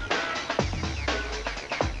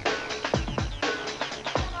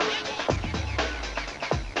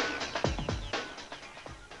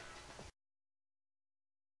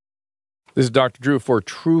 This is Dr. Drew for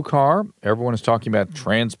TrueCar. Everyone is talking about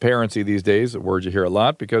transparency these days, a word you hear a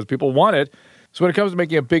lot because people want it. So when it comes to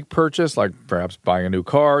making a big purchase, like perhaps buying a new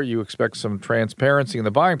car, you expect some transparency in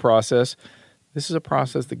the buying process. This is a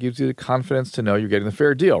process that gives you the confidence to know you're getting the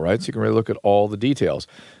fair deal, right? So you can really look at all the details.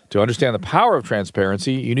 To understand the power of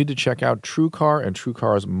transparency, you need to check out TrueCar and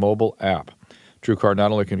TrueCar's mobile app. TrueCar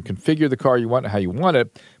not only can configure the car you want and how you want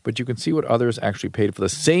it, but you can see what others actually paid for the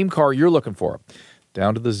same car you're looking for,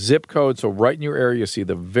 down to the zip code. So right in your area, you see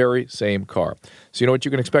the very same car. So you know what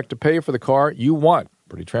you can expect to pay for the car you want.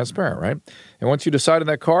 Pretty transparent, right? And once you decide on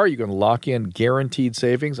that car, you can lock in guaranteed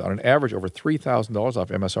savings on an average over $3,000 off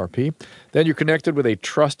MSRP. Then you're connected with a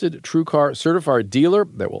trusted TrueCar certified dealer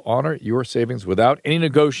that will honor your savings without any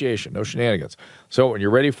negotiation, no shenanigans. So when you're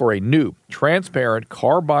ready for a new, transparent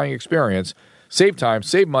car buying experience, save time,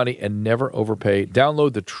 save money, and never overpay,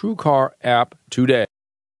 download the TrueCar app today.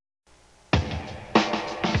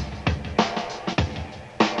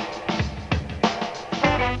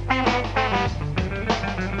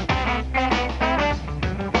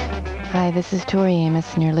 Hi, this is Tori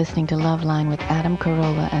Amos, and you're listening to Loveline with Adam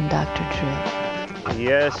Carolla and Dr. Drew.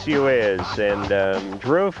 Yes, you is. And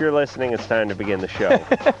Drew, if you're listening, it's time to begin the show.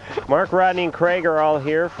 Mark, Rodney, and Craig are all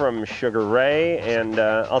here from Sugar Ray, and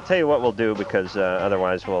I'll tell you what we'll do because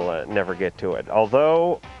otherwise we'll never get to it.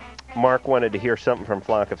 Although Mark wanted to hear something from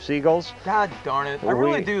Flock of Seagulls. God darn it. I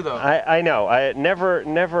really do, though. I know.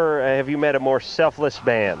 Never have you met a more selfless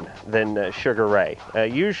band than Sugar Ray.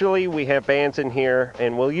 Usually we have bands in here,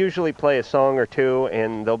 and we'll usually play a song or two,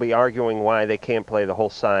 and they'll be arguing why they can't play the whole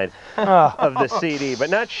side of the CD. But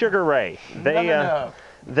not Sugar Ray.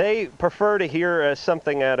 They prefer to hear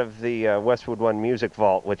something out of the Westwood One Music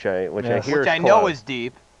Vault, which I hear is know is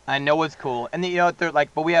deep. I know it's cool, and they're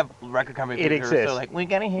like, but we have record company. It exists. So like, we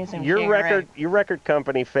gotta hear some. Your record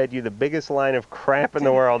company fed you the biggest line of crap in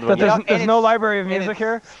the world. But there's no library of music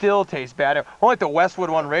here. Still tastes bad. Or like the Westwood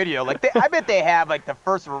One radio. Like I bet they have like the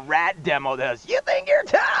first Rat demo that has "You Think You're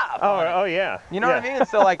Tough." Oh yeah. You know what I mean?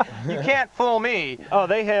 So like, you can't fool me. Oh,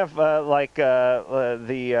 they have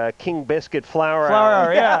the King Biscuit Flower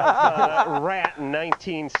Hour, yeah. Rat in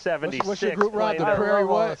 1976. What's your group, Rod? The Prairie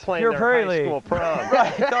what? Playing their high school prom.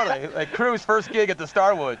 Right, totally. Like Crew's first gig at the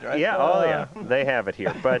Starwood, right? Yeah, oh yeah, they have it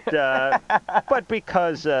here. But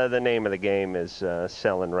because the name of the game is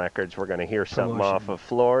selling records, we're going to hear something off of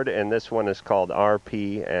Floored, and this one is called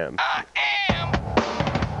RPM.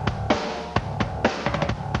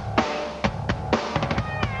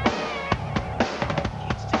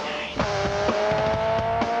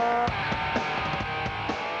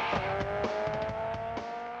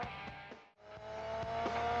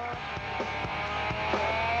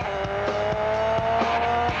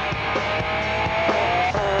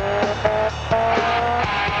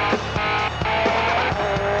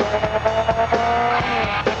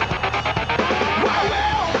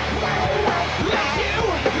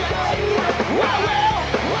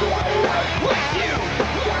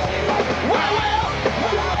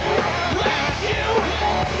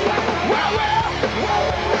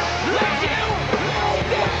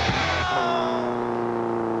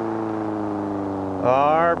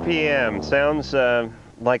 RPM sounds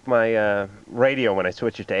like my radio when I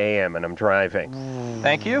switch it to AM and I'm driving.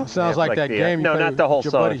 Thank you. Sounds like that game. No, not the whole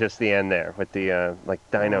song, buddy. just the end there with the like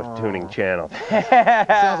dyno tuning channel.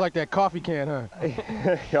 Sounds like that coffee can, huh?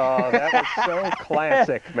 Oh, that was so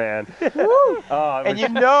classic, man. Oh, and you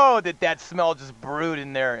know that smell just brewed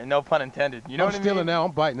in there, and no pun intended. You know what I mean? I'm stealing now.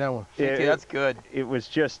 I'm biting that one. That's good. It was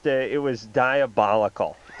just, it was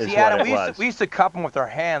diabolical. See, Adam, we used to cup them with our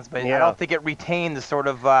hands, but I don't think it retained the sort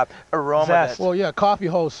of aroma. Well, yeah, coffee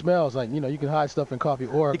hole smells like, you can hide stuff in coffee,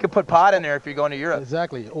 or you can put pot in there if you're going to Europe.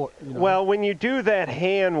 Exactly. Or Well, when you do that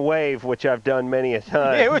hand wave, which I've done many a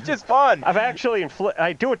time, it was just fun. I've actually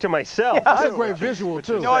I do it to myself. It's a great visual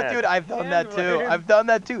too. You know what, dude? I've done that too. I've done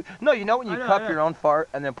that too. No, you know when you cup your own fart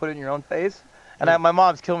and then put it in your own face? And my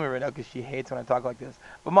mom's killing me right now because she hates when I talk like this.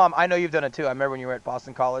 But Mom, I know you've done it too. I remember when you were at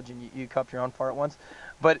Boston College and you cupped your own fart once.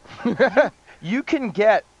 But you can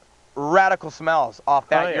get radical smells off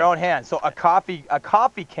that your own hand. So a coffee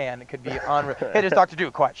can could be unreal. Hey, there's Dr.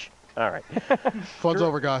 Drew, Quatch. All right. Fun's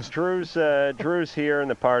over, guys. Drew's here and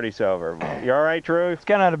the party's over. You all right, Drew? It's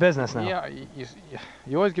getting out of business now. Yeah,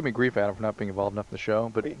 you always give me grief, Adam, for not being involved enough in the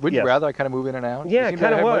show. But wouldn't you rather I kind of move in and out? Yeah,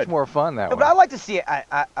 kind of would. Much more fun that way. But I'd like to see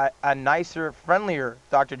a nicer, friendlier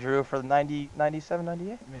Dr. Drew for the 97, 98,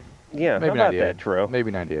 maybe. Yeah, maybe how about 98. that, Drew?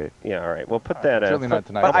 Maybe 98. Yeah, all right. We'll put that. Certainly not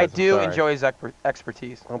tonight. But I do enjoy his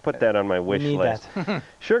expertise. I'll put that on my wish need list. That.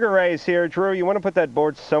 Sugar Ray's here. Drew, you want to put that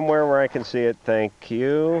board somewhere where I can see it? Thank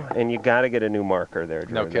you. And you got to get a new marker there,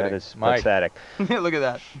 Drew. No kidding. That is Mike. pathetic. Look at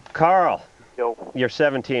that. Carl. Yo. You're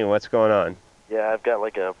 17. What's going on? Yeah, I've got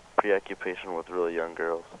like a preoccupation with really young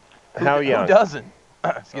girls. How young? Who doesn't?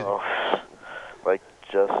 Excuse me. Like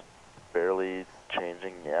just barely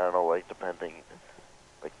changing. I don't know, like depending,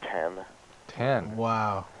 like 10. 10.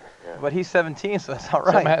 Wow. Yeah. But he's 17, so that's all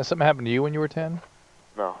right. Something happened to you when you were 10?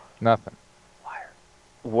 No. Nothing.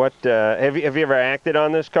 What have you ever acted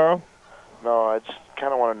on this, Carl? No, I just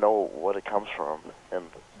kind of want to know what it comes from, and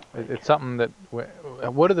It's something that.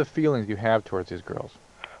 What are the feelings you have towards these girls?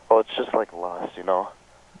 oh, it's just like lust, you know.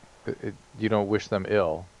 You don't wish them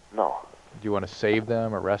ill. No. Do you want to save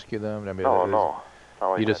them or rescue them? I mean, No, no. Not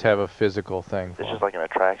like you just that. have a physical thing. It's just like an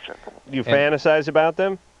attraction. You fantasize about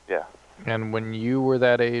them? Yeah. And when you were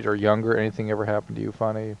that age or younger, anything ever happened to you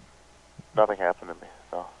funny? Nothing happened to me.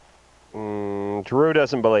 No. Drew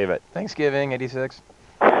doesn't believe it. Thanksgiving, 86.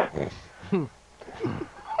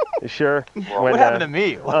 You sure? What happened to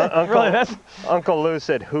me? Uncle Lou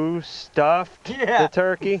said, who stuffed the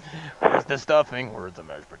turkey? Where's the stuffing? Where's the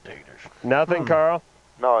mashed potatoes? Nothing, Carl?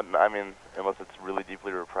 No, I mean, unless it's really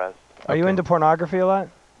deeply repressed. Are you into pornography a lot?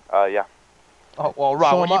 Yeah. Oh, well,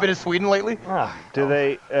 Rob, So have am you I. been to Sweden lately? Do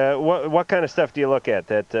they? What kind of stuff do you look at?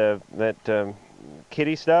 That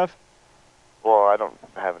kitty stuff? Well, I don't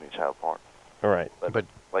have any child porn. All right. But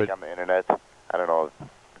on the internet, I don't know,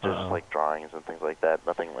 just like drawings and things like that.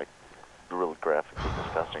 Nothing like really graphically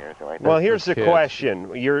disgusting or anything like that. Well, here's the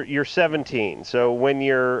question. You're 17, so when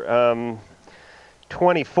you're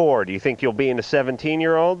 24, do you think you'll be into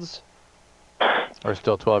 17-year-olds? Or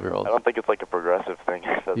still 12-year-olds? I don't think it's like a progressive thing.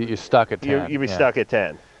 You're stuck at 10. You'd be yeah. stuck at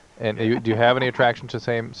 10. And do you have any attraction to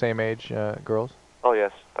same age girls? Oh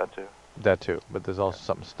yes, that too. That too, but there's also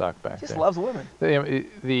something stuck back Just there. loves women.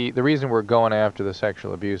 The reason we're going after the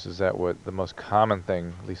sexual abuse is that what the most common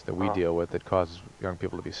thing, at least that we deal with, that causes young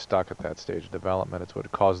people to be stuck at that stage of development. It's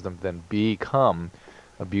what causes them to then become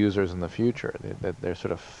abusers in the future. They're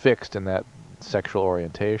sort of fixed in that sexual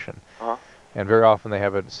orientation. And very often they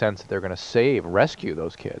have a sense that they're going to rescue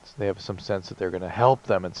those kids. They have some sense that they're going to help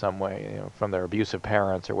them in some way, from their abusive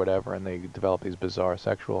parents or whatever, and they develop these bizarre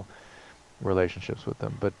sexual relationships with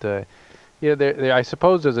them. But I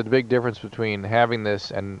suppose there's a big difference between having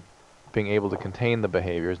this and being able to contain the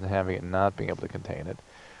behaviors and having it not being able to contain it.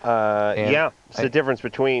 Yeah, it's the difference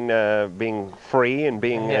between being free and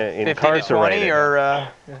being 15 to 20 incarcerated. or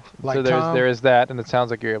So there is that, and it sounds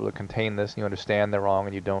like you're able to contain this, and you understand they're wrong,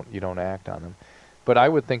 and you don't act on them. But I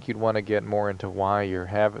would think you'd want to get more into why you're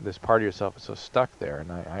having this part of yourself is so stuck there. And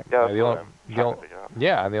the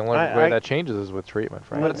only way that changes is with treatment,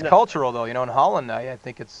 frankly. But it's cultural, though. In Holland, I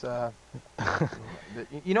think it's. You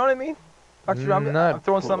know what I mean? Dr. I'm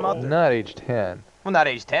throwing something out there. Not age 10. Well, not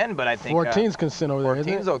age 10, but I think 14's consent over there,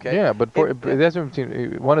 isn't it? 14's okay. Yeah, but that's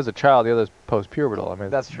one is a child, the other is post-pubertal. I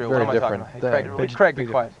mean, that's true. Very What am I different talking about? thing. Hey, Craig, be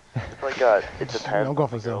quiet. It's like it depends. I'm going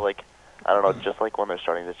for Zell. Like I don't know, just like when they're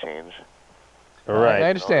starting to change. Right. I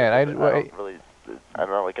understand. I'm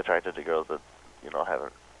not like attracted to girls that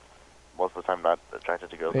haven't. Most of the time, not attracted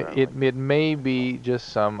to girls. It may be just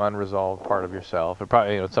some unresolved part of yourself. It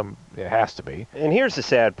probably it has to be. And here's the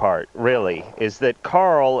sad part, really, is that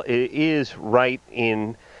Carl is right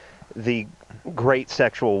in the great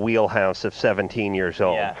sexual wheelhouse of 17 years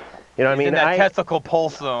old. Yeah. You know what I mean? In that testicle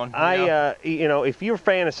pulse zone. If you're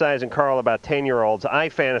fantasizing, Carl, about 10-year-olds, I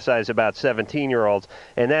fantasize about 17-year-olds,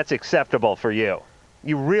 and that's acceptable for you.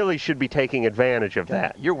 You really should be taking advantage of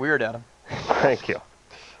that. You're weird, Adam. Thank you.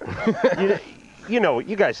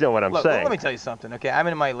 You guys know what I'm saying. Let me tell you something, okay? I'm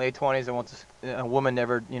in my late 20s. A woman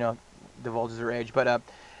never, divulges her age. But,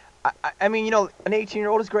 I mean, an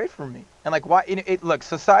 18-year-old is great for me. And, like, why? Look,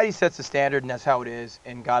 society sets the standard, and that's how it is.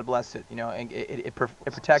 And God bless it, and it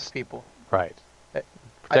protects people. Right.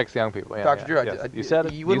 Protects young people. Yeah, Dr. Drew, yes. You said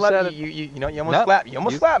it. You wouldn't let me. You almost slapped me. You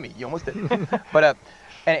almost slapped me. You almost did. But,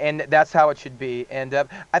 and that's how it should be. And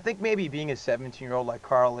I think maybe being a 17-year-old like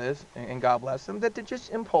Carl is, and God bless him, that they're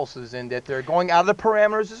just impulses and that they're going out of the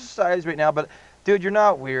parameters of society right now. But, dude, you're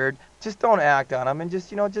not weird. Just don't act on them and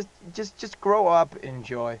just grow up and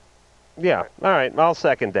enjoy. Yeah. All right. I'll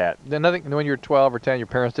second that. Then nothing. When you were 12 or 10, your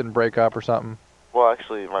parents didn't break up or something. Well,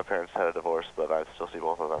 actually, my parents had a divorce, but I still see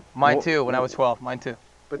both of them. Mine too. When I was 12, mine too.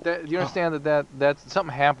 But do you understand that's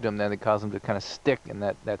something happened to him then that caused him to kind of stick in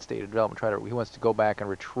that state of development. He wants to go back and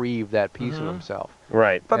retrieve that piece of himself.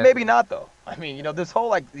 Right. But maybe not though. I mean, this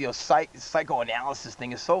whole psychoanalysis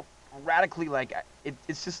thing is so radically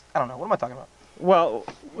it's just I don't know. What am I talking about? Well,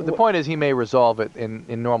 the point is he may resolve it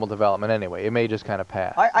in normal development anyway. It may just kind of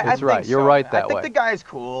pass. I think right. So. You're right that way. I think the guy is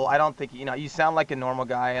cool. I don't think you sound like a normal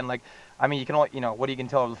guy and I mean you can only what you can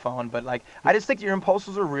tell over the phone, but I just think your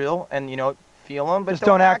impulses are real and feel them, but just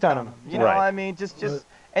don't act on them. You know what I mean? Just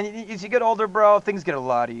and as you get older, bro, things get a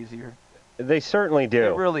lot easier. They certainly do.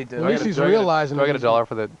 They really do. At least he's realizing. Do I get $1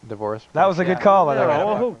 for the divorce? That was a good call.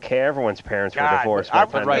 Well, who cares? Everyone's parents were divorced by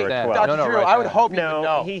the time they were 12. Dr. Drew, I would hope you would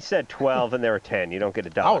know. He said 12 and there were 10. You don't get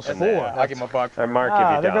 $1. I was 4. I'll give him $1 for Mark, give you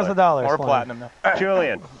 $1. There goes $1. More platinum now.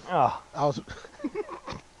 Julian. I was.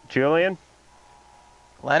 Julian.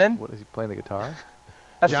 Lennon. What is he playing the guitar?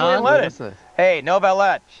 That's Julian Lennon. Hey, no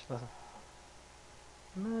Valette.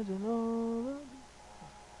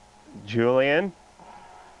 Julian.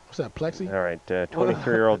 What's that, Plexi? All right,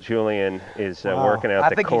 23-year-old Julian is working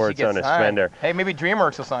out the chords on his Fender. Hey, maybe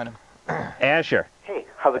DreamWorks will sign him. Asher. Hey,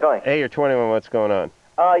 how's it going? Hey, you're 21. What's going on?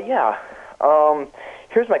 Yeah.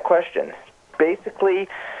 Here's my question. Basically,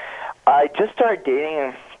 I just started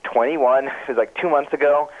dating 21. It was like 2 months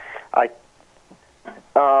ago. Are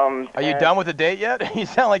you done with the date yet? You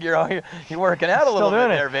sound like you're working out a little bit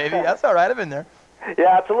there, baby. That's all right. I've been there.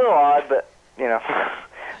 Yeah, it's a little odd, but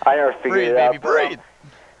I never figured it out. Breathe.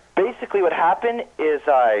 Basically, what happened is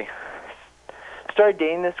I started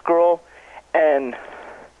dating this girl, and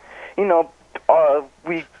you know,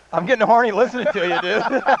 we. I'm getting horny listening to you, dude.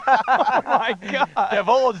 Oh my God.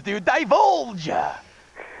 Divulge, dude. Divulge.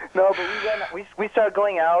 No, but we started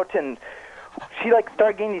going out, and she like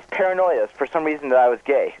started getting these paranoias for some reason that I was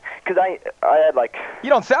gay, because I had like. You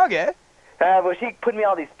don't sound gay. But she put me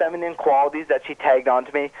all these feminine qualities that she tagged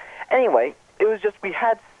onto me. Anyway, it was just we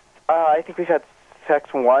had. I think we've had sex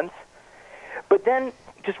once, but then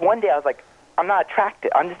just one day I was like, I'm not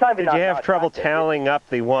attracted. I'm just not even. Did you have not trouble attracted. tallying up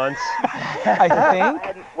the once? I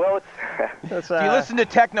think. Well, it's. Do you listen to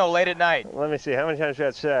techno late at night? Let me see. How many times you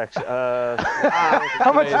had sex?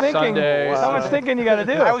 How much thinking? How much thinking you got to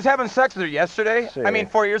do? I was having sex with her yesterday. See. I mean,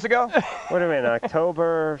 4 years ago. What do you mean,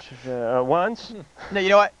 October once? No, you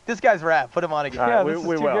know what? This guy's rap. Put him on again. All right, we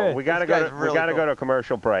will. Good. We got to This go. guy's To, really we got to cool. go to a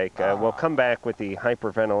commercial break. We'll come back with the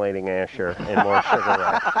hyperventilating Asher and more Sugar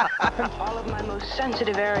Ray. All of my most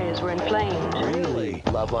sensitive areas were inflamed. Really?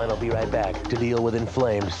 Loveline will be right back to deal with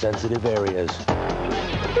inflamed, sensitive areas.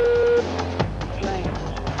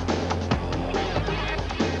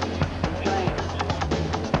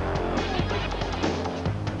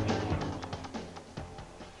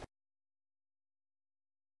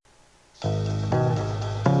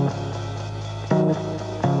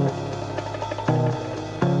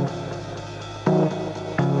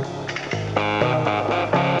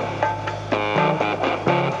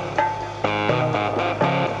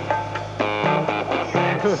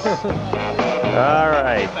 All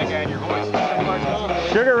right.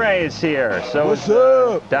 Sugar Ray is here. So is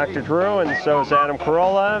Dr. Drew, and so is Adam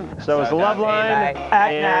Carolla. So is the Love Line.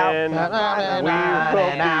 And we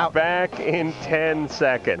will be back in 10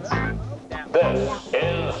 seconds. This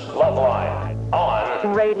is Loveline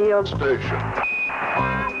on Radio Station.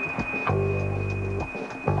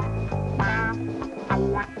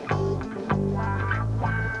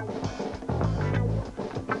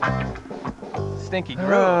 Stinky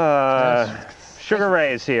Groove. Sugar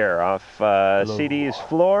Ray is here off CD's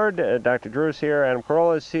Floored. Dr. Drew's here. Adam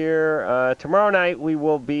Carolla is here. Tomorrow night we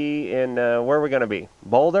will be in, where are we going to be?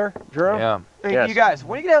 Boulder, Drew? Yeah. Hey, Yes. you guys,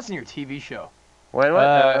 when are you going to have us on your TV show? When, what?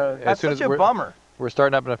 That's such a bummer. We're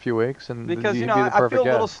starting up in a few weeks, and Because, you'd you know, be the I perfect feel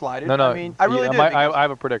a little guest. slighted. No, I mean, I really do, because- I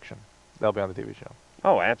have a prediction. They'll be on the TV show.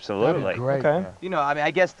 Oh, absolutely. Okay. Yeah. You know, I mean, I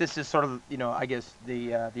guess this is sort of, you know, I guess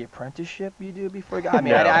the apprenticeship you do before you go. I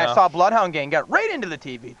mean, No. I saw Bloodhound Gang got right into the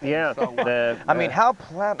TV thing. Yeah. So, I mean, how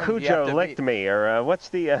platinum do you have Cujo to licked be? me, or what's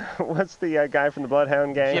the guy from the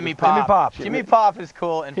Bloodhound Gang? Jimmy Pop. Jimmy Pop is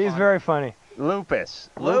cool and He's fun. very funny. Lupus.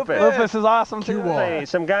 Lupus is awesome too. Hey,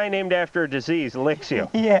 some guy named after a disease licks you.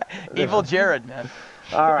 Yeah, Evil Jared, man.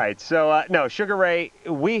 All right, so no, Sugar Ray,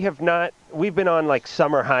 we've been on like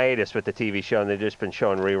summer hiatus with the TV show, and they've just been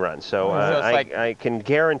showing reruns. So, So it's like- I can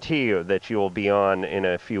guarantee you that you will be on in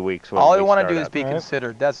a few weeks. When All we we want to start do is up. be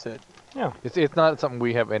considered. That's it. Yeah. It's not something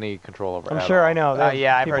we have any control over. I'm at sure all. I know. There's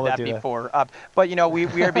Yeah, I've people heard that do before. But you know,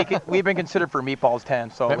 we've been considered for Meatballs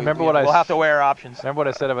 10, so Remember what I we'll have to weigh our options. Remember what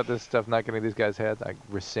I said about this stuff not getting these guys' heads? I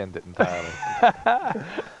rescind it entirely.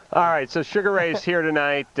 All right, so Sugar Ray's here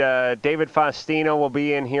tonight. David Faustino will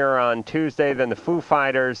be in here on Tuesday. Then the Foo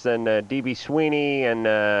Fighters. Then D.B. Sweeney and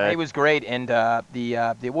He was great, and the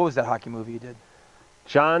what was that hockey movie you did?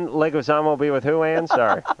 John Leguizamo will be with who? Ann?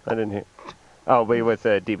 Sorry, I didn't hear. Oh, be with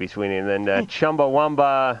D.B. Sweeney, and then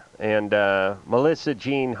Chumbawamba and Melissa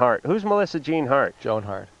Jean Hart. Who's Melissa Jean Hart? Joan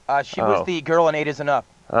Hart. She was the girl in 8 Is Enough.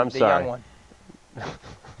 I'm the sorry. young one.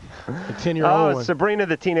 The 10-year-old one. Sabrina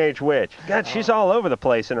the Teenage Witch. God, she's all over the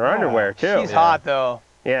place in her underwear, too. She's hot, though.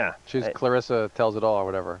 Yeah. She's Clarissa Tells It All or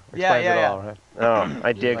whatever. Yeah, Explains yeah, it all, right? Oh,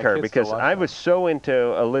 I dig My her kids because still watch I that. was so into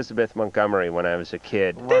Elizabeth Montgomery when I was a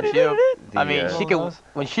kid. Weren't you? I mean, she could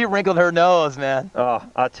when she wrinkled her nose, man. Oh,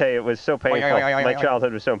 I'll tell you, it was so painful. My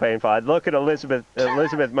childhood was so painful. I'd look at Elizabeth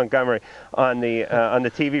Montgomery on the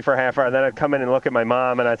TV for a half hour, then I'd come in and look at my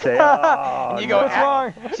mom, and I'd say, "Oh, And you go, what's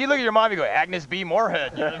wrong?" She look at your mom, you go, Agnes B.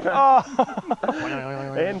 Moorhead.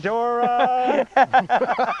 Endora.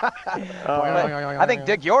 I think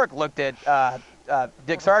Dick York looked at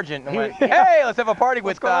Dick Sargent and went, "Hey, let's have a party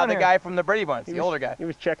with the guy from the Brady Bunch, the older guy." He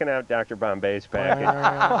was checking out Dr. Bombay's package.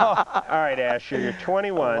 All right, Asher, you're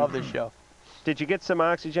 21. I love this show. Did you get some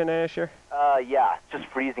oxygen, Asher? Yeah, just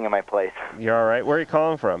freezing in my place. You all right? Where are you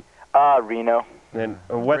calling from? Reno. And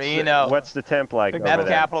Reno. what's the temp like over Meth there?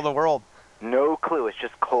 capital of the world. No clue. It's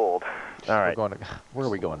just cold. All right. Where are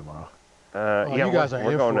we going tomorrow? Yeah, you guys are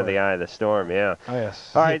we're in going to for the eye of the storm, yeah. Oh,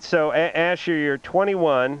 yes. All right, so Asher, you're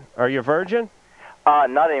 21. Are you a virgin?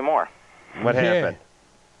 Not anymore. What Yeah. happened?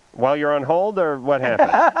 While you're on hold, or what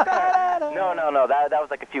happened? No. That was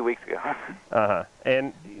like a few weeks ago. Uh-huh.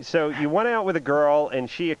 And so you went out with a girl, and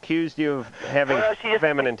she accused you of having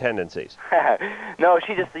feminine tendencies. No,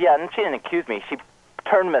 she didn't accuse me. She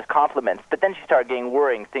turned them as compliments, but then she started getting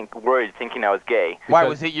worried, thinking I was gay. Why,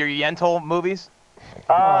 was it your Yentl movies?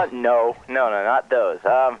 No, not those.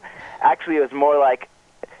 Actually, it was more like,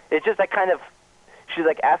 it's just like kind of, she's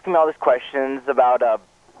like asking me all these questions about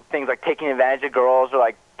things like taking advantage of girls or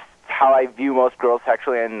like how I view most girls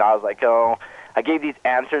sexually, and I was like, oh, I gave these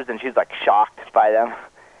answers, and she's like shocked by them.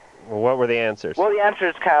 Well, what were the answers? Well, the answer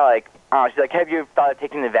is kind of like, she's like, have you thought of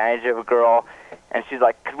taking advantage of a girl? And she's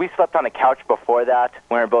like, because we slept on the couch before that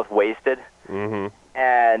when we were both wasted. Mm-hmm.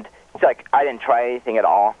 And she's like, I didn't try anything at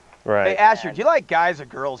all. Right. Hey, Asher, do you like guys or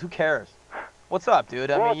girls? Who cares? What's up,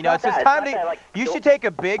 dude? I Well, mean, you know, it's it's not just that. time It's to. not that, like, You should take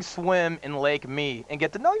a big swim in Lake Mead and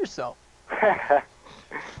get to know yourself.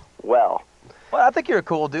 Well, I think you're a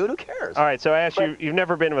cool dude. Who cares? All right, so Ash, you've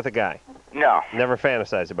never been with a guy? No. Never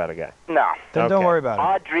fantasized about a guy? No. Then don't worry about it.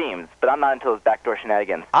 Odd dreams, but I'm not into those backdoor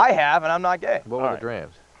shenanigans. I have, and I'm not gay. What were the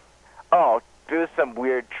dreams? Oh, it was some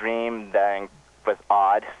weird dream that was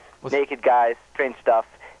odd. Naked guys, strange stuff.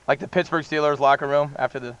 Like the Pittsburgh Steelers locker room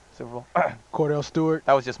after the Super Bowl. Cordell Stewart.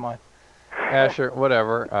 That was just mine. Asher,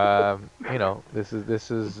 whatever. You know, this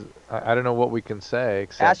is. I don't know what we can say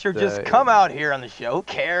except. Asher, just come out here on the show. Who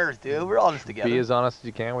cares, dude? We're all in this together. Be as honest as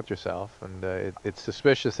you can with yourself, and it's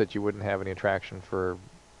suspicious that you wouldn't have any attraction for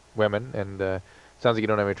women, and it sounds like you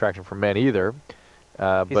don't have any attraction for men either. He's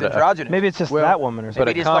androgynous. Maybe it's just that woman or something.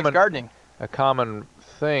 Maybe he just likes gardening. A common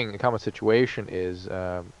thing, a common situation is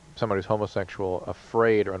somebody who's homosexual,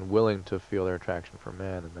 afraid or unwilling to feel their attraction for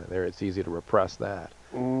men, and there it's easy to repress that.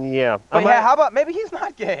 Yeah. But yeah, how about maybe he's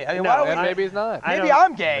not gay? I mean, why don't we? Maybe he's not. Maybe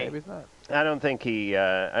I'm gay. Maybe he's not. I don't think he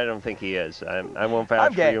is. I won't vouch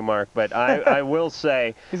I'm for gay. you, Mark, but I will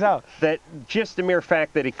say he's out. That just the mere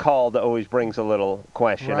fact that he called always brings a little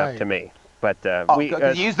question up to me. But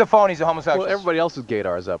he used the phone. He's a homosexual. Well, everybody else's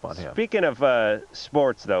gaydar is up on him. Speaking of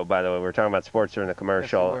sports, though, by the way, we were talking about sports during the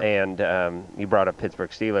commercial, and you brought up Pittsburgh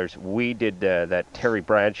Steelers. We did that Terry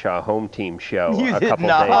Bradshaw home team show You a did couple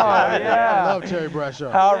not. days ago. I love Terry Bradshaw.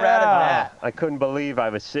 How rad is that? I couldn't believe I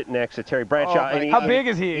was sitting next to Terry Bradshaw. Oh, and how big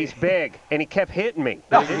is he? He's big, and he kept hitting me.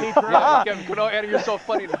 Didn't he? Adam, you're so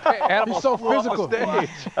funny. He's so physical.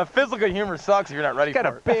 A physical humor sucks if you're not ready He's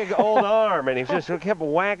got for a big old arm, and he just kept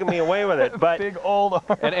whacking me away with it. But big old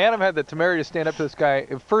arm. And Adam had the temerity to stand up to this guy.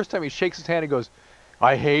 The first time he shakes his hand, he goes,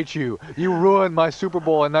 "I hate you. You ruined my Super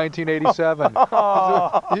Bowl in 1987."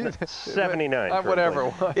 79. Whatever it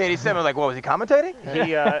was. Yeah, 87. Like, what was he commentating?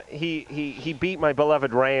 He beat my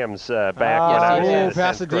beloved Rams back when Yes, I he was did. in the 10th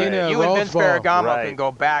Pasadena, grade. You and Rose Vince Bowl. Ferragamo Right. can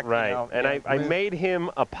go back. Right, You know, and yeah. I made him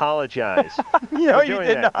apologize. No, for you doing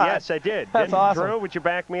did that. not. Yes, I did. That's Didn't awesome. Drew, would you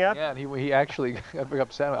back me up? Yeah, and he actually got very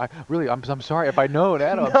upset. I'm sorry if I know it,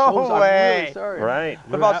 Adam. No I'm way. really sorry. Right.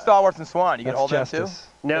 What about Stalwarts and Swan? You get That's hold of them too? justice.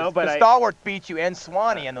 No, but the I, Stalwart beat you and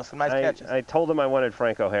Swanee and those some nice catches. I told him I wanted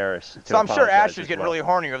Franco Harris to So I'm sure apologize Asher's as getting well. really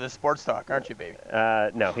horny over this sports talk, aren't you, baby?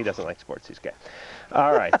 No, he doesn't like sports. He's gay.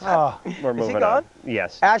 All right. Oh. We're moving gone? on.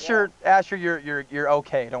 Yes. Asher, you're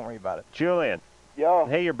okay. Don't worry about it. Julian. Yo.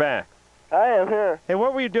 Hey, you're back. I am here. Hey,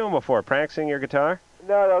 what were you doing before? Practicing your guitar?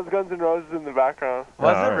 No, that was Guns N' Roses in the background.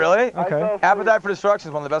 Was All it right. really? I fell asleep. Appetite for Destruction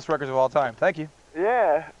is one of the best records of all time. Thank you.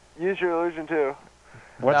 Yeah. Use Your Illusion, too.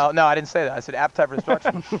 No, I didn't say that. I said Appetite for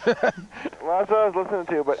Destruction. Well, that's what I was listening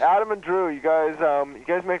to. But Adam and Drew, you guys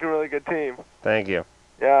make a really good team. Thank you.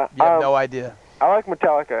 Yeah. You have no idea. I like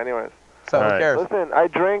Metallica, anyways. So All who right. cares? Listen, I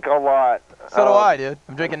drink a lot. So do I, dude.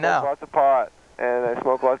 I'm drinking I smoke now. lots of pot, and I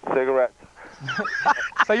smoke lots of cigarettes.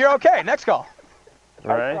 So you're okay. Next call.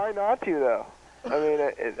 Right. I try not to, though. I mean,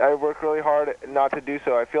 I work really hard not to do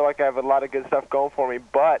so. I feel like I have a lot of good stuff going for me,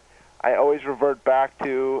 but I always revert back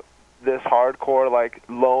to this hardcore, like,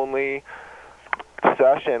 lonely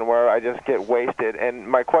session where I just get wasted. And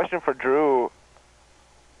my question for Drew,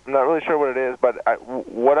 I'm not really sure what it is, but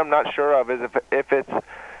what I'm not sure of is if it's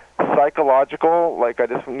psychological, like I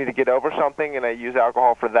just need to get over something and I use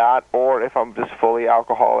alcohol for that, or if I'm just fully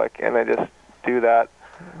alcoholic and I just do that.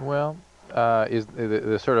 Well, is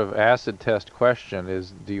the sort of acid test question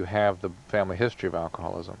is, do you have the family history of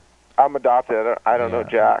alcoholism? I'm adopted. I don't know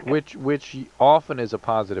Jack. Which often is a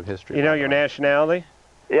positive history. You know your nationality?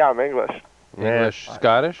 Yeah, I'm English. English,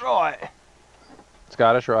 Scottish? Right.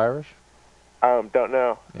 Scottish or Irish? Don't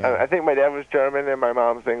know. Yeah. I think my dad was German and my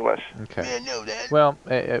mom's English. Okay. Well,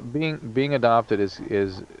 being adopted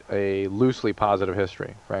is a loosely positive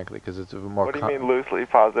history, frankly, because it's a more. What do you mean loosely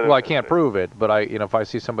positive? Well, I can't prove it, but if I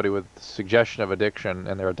see somebody with suggestion of addiction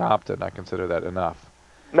and they're adopted, I consider that enough.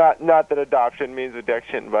 Not that adoption means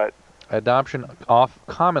addiction, but adoption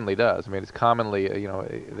commonly does. I mean, it's commonly,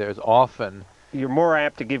 there's often. You're more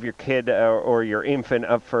apt to give your kid or your infant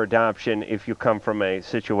up for adoption if you come from a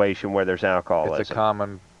situation where there's alcoholism. It's a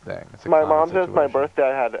common thing. My mom says my birth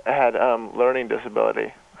dad had learning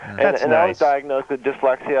disability. That's and I nice. was diagnosed with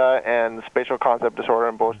dyslexia and spatial concept disorder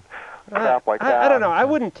and bullshit. Crap like that. I don't know. I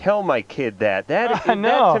wouldn't tell my kid that. That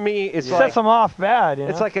to me is Sets like them off bad.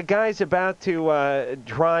 it's like a guy's about to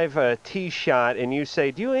drive a tee shot, and you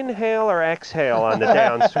say, "Do you inhale or exhale on the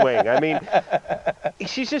downswing?" I mean,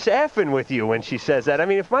 she's just effing with you when she says that. I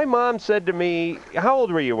mean, if my mom said to me, "How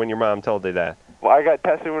old were you when your mom told you that?" Well, I got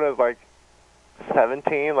tested when I was like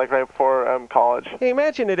 17, like right before college. Hey,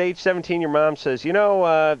 imagine at age 17 your mom says,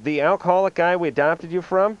 the alcoholic guy we adopted you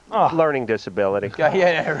from, learning disability.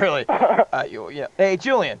 Yeah, really. Yeah. Hey,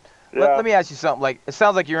 Julian, let me ask you something. Like, it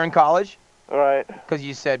sounds like you're in college. Right. Because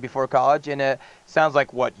you said before college, and it sounds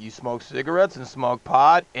like what? You smoke cigarettes and smoke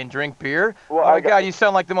pot and drink beer? Well, oh my God, you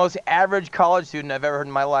sound like the most average college student I've ever heard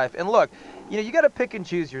in my life. And look, you got to pick and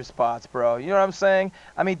choose your spots, bro. You know what I'm saying?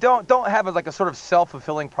 I mean, don't have like a sort of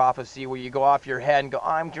self-fulfilling prophecy where you go off your head and go,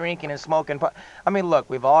 I'm drinking and smoking pot. I mean, look,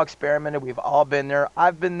 we've all experimented. We've all been there.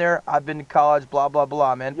 I've been there. I've been to college, blah, blah,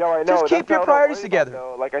 blah, man. Yeah, I know. Just keep That's your how I priorities worry together.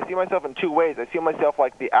 about, though. Like, I see myself in two ways. I see myself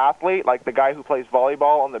like the athlete, like the guy who plays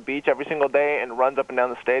volleyball on the beach every single day and runs up and down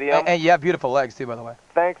the stadium. And you have beautiful legs, too, by the way.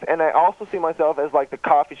 Thanks. And I also see myself as like the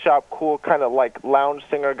coffee shop cool kind of like lounge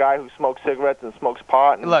singer guy who smokes cigarettes and smokes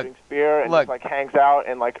pot and drinks beer and just like hangs out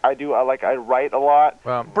and like I write a lot.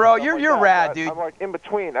 Bro, you're rad, dude. I'm like in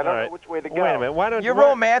between. I don't know which way to go. Wait a minute. Why don't you're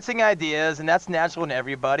romancing ideas, and that's natural in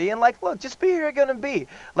everybody. And like, look, just be who you're gonna be.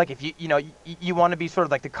 Like, if you want to be sort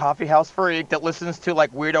of like the coffee house freak that listens to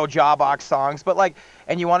like weirdo Jawbox songs, but like,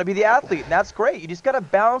 and you want to be the athlete, and that's great. You just gotta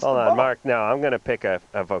balance Hold the on, ball. Mark. No, I'm going to pick a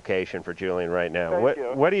vocation for Julian right now. Thank you.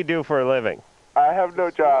 What do you do for a living? I have no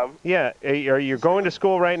job. Yeah. Are you going to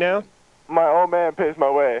school right now? My old man pays my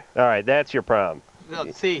way. All right, that's your problem.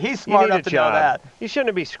 Look, see, he's You smart need enough a to job. know that. You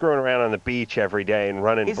shouldn't be screwing around on the beach every day and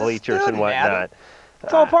running He's a bleachers and student, whatnot. Adam.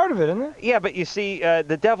 It's all part of it, isn't it? Yeah, but you see,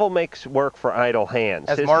 the devil makes work for idle hands.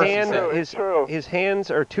 As His Morrison said. his hands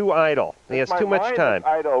are too idle. He has My too much mind time. is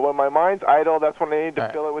idle. When my mind's idle, that's when I need to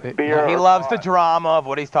fill it with beer. He or loves the pot. drama of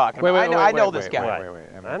what he's talking about. I know this guy. Wait.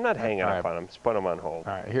 I mean, I'm not hanging all up right. on him. Just put him on hold.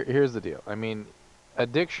 All right, here's the deal. I mean,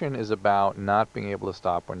 addiction is about not being able to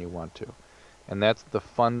stop when you want to. And that's the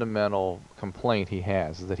fundamental complaint he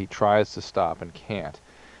has, is that he tries to stop and can't.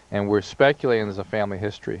 And we're speculating there's a family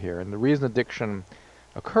history here. And the reason addiction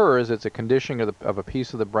occurs, it's a conditioning of a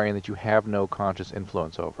piece of the brain that you have no conscious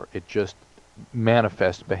influence over. It just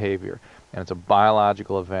manifests behavior. And it's a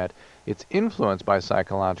biological event. It's influenced by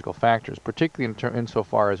psychological factors, particularly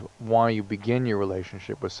insofar as why you begin your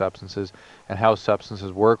relationship with substances and how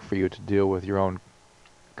substances work for you to deal with your own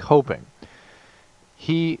coping.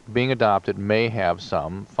 He, being adopted, may have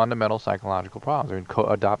some fundamental psychological problems. I mean,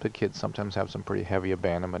 adopted kids sometimes have some pretty heavy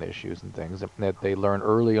abandonment issues and things that they learn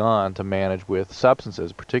early on to manage with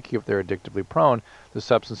substances, particularly if they're addictively prone. The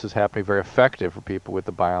substances happen to be very effective for people with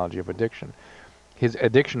the biology of addiction. His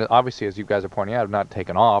addiction, obviously, as you guys are pointing out, is not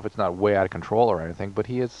taken off. It's not way out of control or anything, but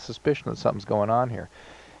he has suspicion that something's going on here.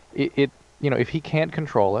 If he can't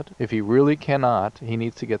control it, if he really cannot, he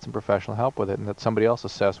needs to get some professional help with it, and that somebody else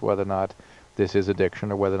assess whether or not this is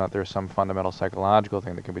addiction or whether or not there's some fundamental psychological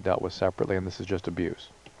thing that can be dealt with separately, and this is just abuse.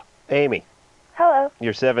 Amy, Hello.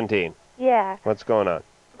 you're 17. Yeah. What's going on?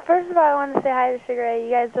 First of all, I want to say hi to Sugar Ray.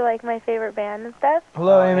 You guys are like my favorite band and stuff.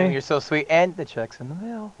 Hello, Amy. You're so sweet. And the check's in the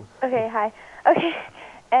mail. Okay, hi. Okay.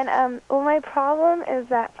 And well, my problem is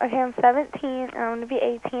that I'm 17 and I'm going to be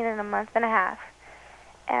 18 in a month and a half.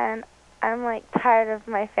 And I'm like tired of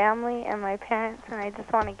my family and my parents and I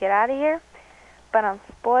just want to get out of here. But I'm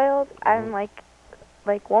spoiled. I'm like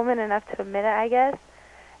woman enough to admit it, I guess.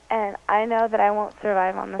 And I know that I won't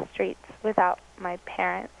survive on the streets without my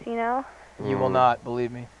parents, you know? You will not,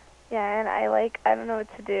 believe me. Yeah, and I don't know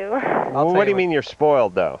what to do. Well, what do you mean you're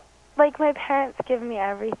spoiled, though? Like, my parents give me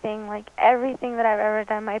everything. Like, everything that I've ever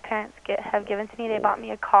done, my parents have given to me. They bought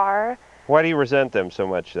me a car. Why do you resent them so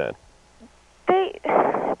much, then?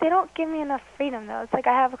 They don't give me enough freedom, though. It's like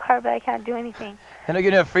I have a car, but I can't do anything. They don't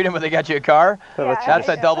give you enough freedom, but they got you a car? Yeah, That's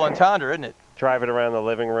a double entendre, isn't it? Drive it around the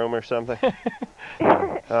living room or something?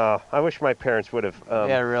 I wish my parents would have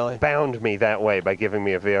really bound me that way by giving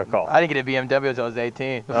me a vehicle. I didn't get a BMW until I was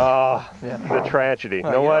 18. Oh, yeah. The tragedy.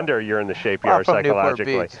 Well, no you know, wonder you're in the shape you I'm are from Newport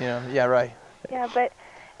psychologically. Beach, yeah, right. Yeah, but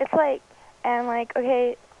it's like, and like,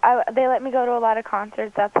 okay, they let me go to a lot of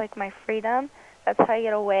concerts. That's like my freedom. That's how I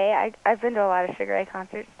get away. I've been to a lot of Sugar Ray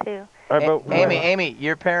concerts, too. All right, Amy,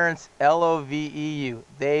 your parents love you.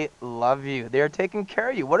 They love you. They're taking care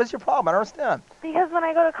of you. What is your problem? I don't understand. Because when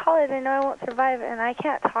I go to college, I know I won't survive it, and I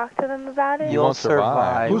can't talk to them about it. You'll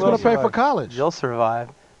survive. Who's going to pay for college? You'll survive.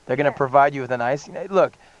 They're going to provide you with a nice.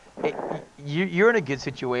 Look, you're in a good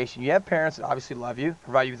situation. You have parents that obviously love you,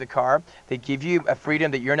 provide you with a car. They give you a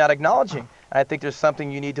freedom that you're not acknowledging. And I think there's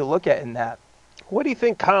something you need to look at in that. What do you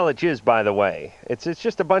think college is, by the way? It's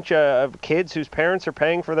just a bunch of kids whose parents are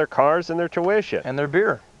paying for their cars and their tuition. And their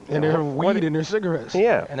beer. And their weed and their cigarettes.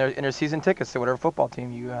 Yeah. And their season tickets to whatever football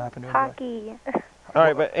team you happen to enjoy. Hockey. All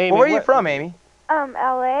right, but Amy, Well, where are you from, Amy?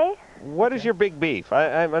 LA. What is your big beef?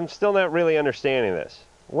 I'm still not really understanding this.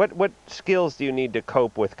 What skills do you need to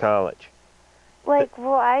cope with college? Like,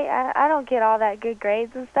 well, I don't get all that good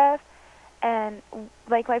grades and stuff. And,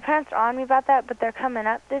 like, my parents are on me about that, but they're coming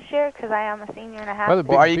up this year because I am a senior and a half.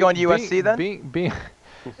 Well, are you going to USC then? Being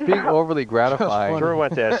overly gratifying. Drew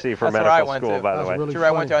went to SC for That's where I medical went school, to. by the way. Really Drew, I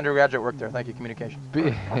went to undergraduate work there. Thank you, communications.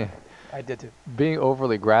 I did too. Being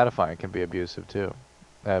overly gratifying can be abusive too.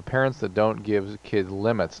 Parents that don't give kids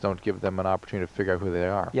limits, don't give them an opportunity to figure out who they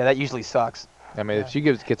are. Yeah, that usually sucks. I mean, if she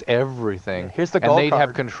gets everything, Here's the and gold they have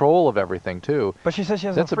card. control of everything too. But she says she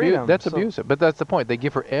has That's no freedom. That's so- abusive. But that's the point. They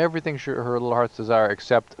give her everything her little heart's desire,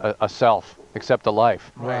 except a self, except a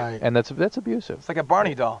life. Right. And that's abusive. It's like a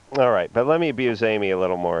Barney doll. All right, but let me abuse Amy a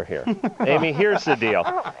little more here. Amy, here's the deal.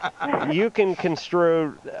 You can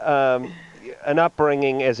construe an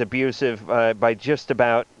upbringing as abusive by just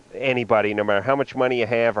about anybody, no matter how much money you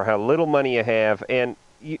have or how little money you have. And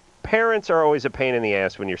parents are always a pain in the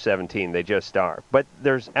ass when you're 17. They just are. But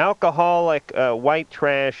there's alcoholic, white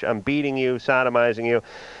trash, I'm beating you, sodomizing you,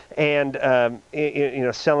 and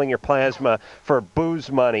selling your plasma for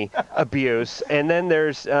booze money abuse. And then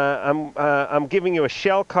there's I'm giving you a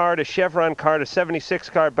Shell card, a Chevron card, a 76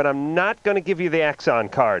 card, but I'm not going to give you the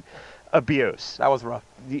Exxon card abuse. That was rough.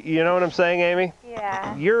 You know what I'm saying, Amy?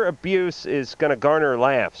 Yeah. Your abuse is going to garner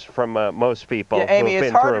laughs from most people Yeah, Amy, who've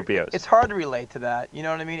it's been through hard. abuse. It's hard to relate to that. You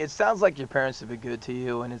know what I mean? It sounds like your parents have been good to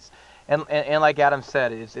you, and and like Adam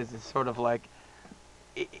said, it's sort of like,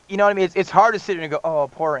 you know what I mean? It's hard to sit here and go, oh,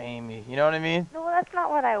 poor Amy. You know what I mean? No, well, that's not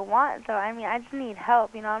what I want, though. I mean, I just need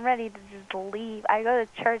help. You know, I'm ready to just leave. I go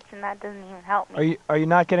to church, and that doesn't even help me. Are you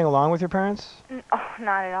not getting along with your parents? Oh,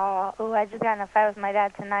 not at all. Oh, I just got in a fight with my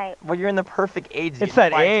dad tonight. Well, you're in the perfect age. to It's get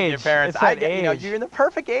in that fights with age. Your parents. It's that You know, age. you're in the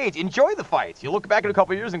perfect age. Enjoy the fights. You look back in a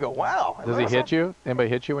couple of years and go, wow. Does he hit you? Anybody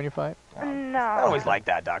hit you when you fight? No. I always like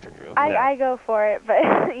that, Dr. Drew. I go for it,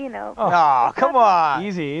 but, you know. Oh, come on.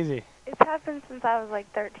 Easy. It's happened since I was,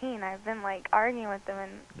 like, 13. I've been, like, arguing with them.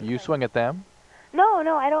 And You swing at them? No,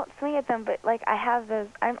 I don't swing at them, but, like, I have those.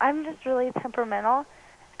 I'm just really temperamental,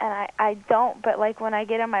 and I don't. But, like, when I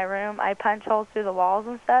get in my room, I punch holes through the walls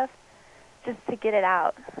and stuff just to get it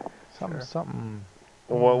out. Something.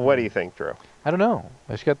 What do you think, Drew? I don't know.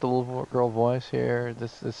 She's got the little girl voice here.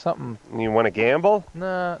 This is something. You want to gamble?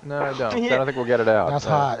 No, I don't. I don't think we'll get it out. That's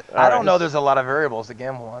hot. I don't know. There's a lot of variables to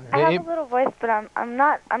gamble on. I have a little voice, but I'm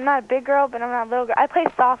not a big girl, but I'm not a little girl. I play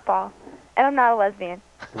softball, and I'm not a lesbian.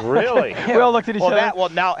 Really? We all looked at each other.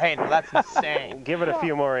 That's insane. Give it a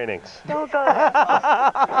few more innings. Don't go there.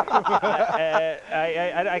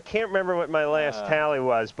 I can't remember what my last tally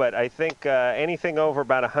was, but I think anything over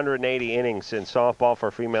about 180 innings in softball for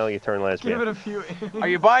a female, you turn lesbian. Give it a few. Are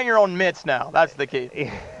you buying your own mitts now? That's the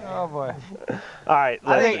key. Oh boy. All right.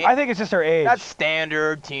 I think it's just her age. That's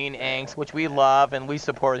standard teen angst, which we love and we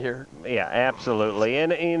support here. Yeah, absolutely.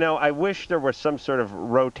 And, I wish there was some sort of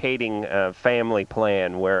rotating family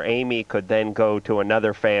plan where Amy could then go to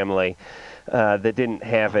another family that didn't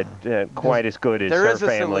have it quite as good as There her is a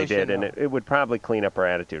family solution, did, and it would probably clean up her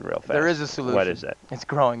attitude real fast. There is a solution. What is it? It's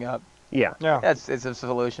growing up. Yeah. It's a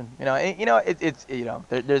solution.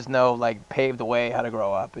 There's no like paved way how to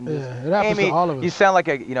grow up. And just, it happens to Amy, all of us. you sound like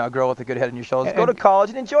a girl with a good head on your shoulders. Go to college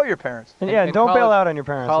and enjoy your parents. And don't college- bail out on your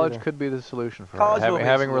parents. College either. could be the solution for College her. will be a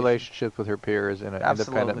Having solution. relationships with her peers in an independent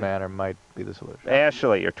Absolutely. manner might be the solution.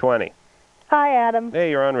 Ashley, you're 20. Hi, Adam. Hey,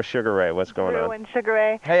 you're on with Sugar Ray. What's going Drew on? and Sugar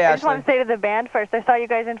Ray. Hey, I just want Ashley. to say to the band first, I saw you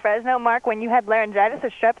guys in Fresno, Mark, when you had laryngitis or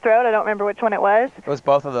strep throat. I don't remember which one it was. It was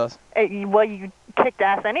both of those. Well, you kicked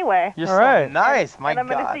ass anyway. You're All so right. nice, my and I'm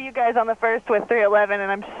going to God. see you guys on the first with 311,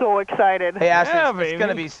 and I'm so excited. Hey, Ashley, Yeah, it's baby. going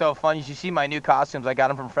to be so fun. You should see my new costumes. I got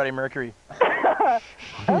them from Freddie Mercury.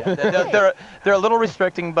 They're a little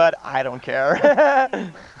restricting, but I don't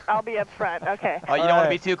care. I'll be up front. Okay. Oh, you don't want to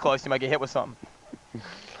be too close. You might get hit with something.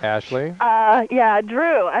 Ashley? Yeah,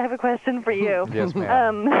 Drew, I have a question for you. Yes,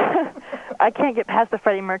 ma'am. I can't get past the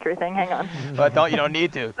Freddie Mercury thing. Hang on. But you don't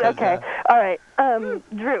need to. 'Cause, Okay. All right.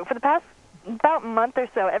 Drew, for the past about month or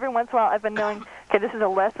so, every once in a while I've been knowing Okay, this is a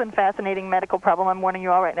less than fascinating medical problem. I'm warning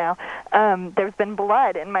you all right now. There's been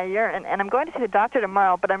blood in my urine, and I'm going to see the doctor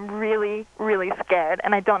tomorrow, but I'm really, really scared,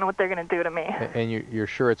 and I don't know what they're going to do to me. And you're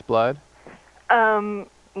sure it's blood?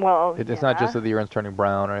 Well, It's not just that the urine's turning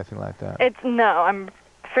brown or anything like that. No, I'm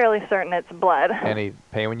fairly certain it's blood. Any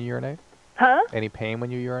pain when you urinate? Huh? Any pain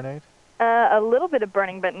when you urinate? A little bit of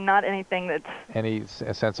burning, but not anything that's Any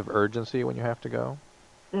a sense of urgency when you have to go?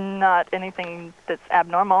 not anything that's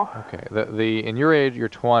abnormal. Okay. In your age, you're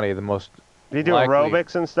 20. The most Do you do likely,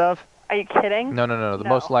 aerobics and stuff? Are you kidding? No. The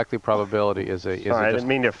most likely probability is a. Sorry, I didn't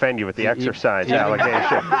mean to offend you with the exercise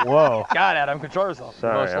allegation. Whoa. God, Adam, control yourself.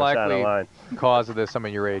 Sorry, Most I was out of likely line. cause of this, some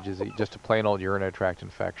of your age, is just a plain old urinary tract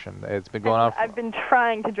infection. It's been going on. I've been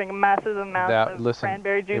trying to drink massive amounts of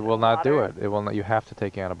cranberry juice. It will and not do water. it. It will not. You have to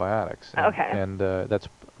take antibiotics. Okay. And that's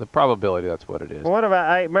the probability. That's what it is. What about?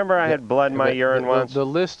 I remember I had blood in my urine once. The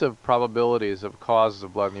list of probabilities of causes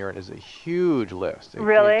of blood in the urine is a huge list.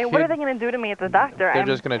 Really? What are they going to do to me at the doctor? They're I'm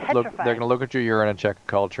just going to look. petrified. They're going to look at your urine and check a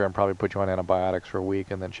culture and probably put you on antibiotics for a week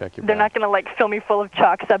and then check your. They're not going to like fill me full of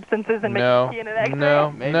chalk substances and make me pee in an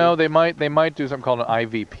X-ray? No. They might do something called an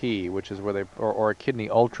IVP, which is where they or a kidney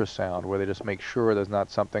ultrasound, where they just make sure there's not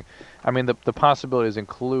something. I mean, the possibilities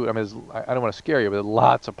include. I mean, I don't want to scare you, but there's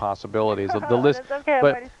lots of possibilities. The list, That's okay, I'm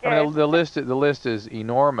but already I mean, the list is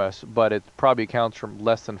enormous, but it probably accounts for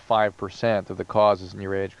less than 5% of the causes in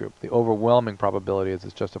your age group. The overwhelming probability is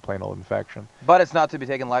it's just a plain old infection. But it's not to be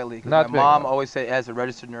taken lightly. Because Not my to be mom taken always said, as a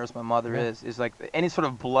registered nurse, my mother is like any sort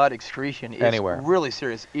of blood excretion is Anywhere. really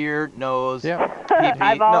serious. Ear, nose, Yeah. pee-pee.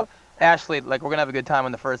 Eyeballs. No, Ashley, like we're gonna have a good time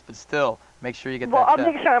on the first, but still, make sure you get Well, that I'll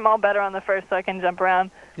checked. make sure I'm all better on the first so I can jump around.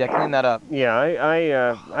 Yeah, clean that up.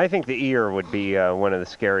 Yeah, I think the ear would be one of the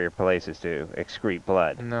scarier places to excrete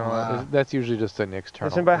blood. No, that's usually just an external.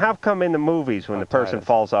 Listen, but how come in the movies when the person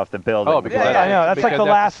falls off the building? Oh, because I know. That's like the because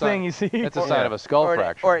last a sign- thing you see. That's a sign of a skull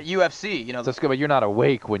fracture. Or at UFC, you know. That's good, but you're not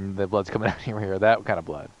awake when the blood's coming out of your ear. That kind of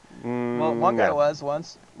blood. Well, one guy no. was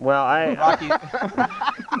once. Well, Rocky.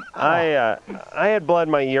 I had blood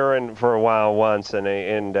in my urine for a while once, and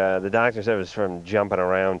the doctor said it was from jumping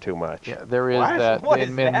around too much. Yeah, there is What? that What in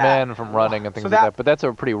is that? men from running and things So like that- that, but that's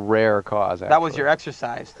a pretty rare cause. Actually. That was your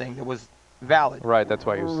exercise thing that was valid. Right, that's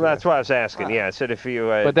why you're. That's what I was asking. Yeah, I said if you.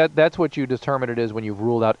 But that's what you determine it is when you've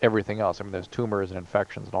ruled out everything else. I mean, there's tumors and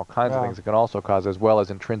infections and all kinds of Yeah. things that can also cause, as well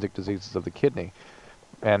as intrinsic diseases of the kidney.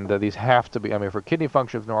 And these have to be. I mean, if her kidney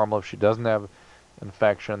function is normal, if she doesn't have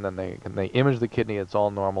infection, then they image the kidney, it's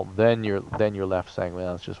all normal. Then you're left saying,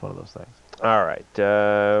 well, it's just one of those things. All right,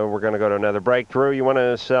 we're going to go to another break. Drew, you want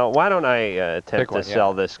to sell? Why don't I attempt Pick to one, yeah.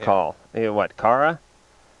 sell this call? What, Cara?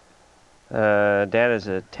 Dad has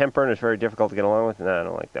a temper and is very difficult to get along with. No, I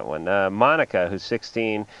don't like that one. Monica, who's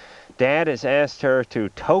 16. Dad has asked her to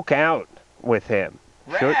toke out with him.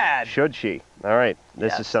 Rad. Should she? All right,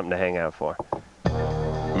 this is something to hang out for.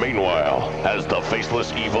 Meanwhile, as the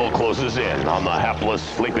faceless evil closes in on the hapless,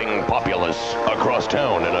 sleeping populace across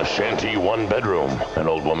town in a shanty one-bedroom, an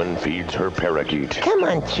old woman feeds her parakeet. Come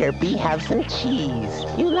on, Chirpy, have some cheese.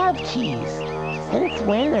 You love cheese. Since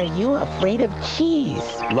when are you afraid of cheese?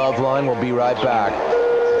 Loveline will be right back.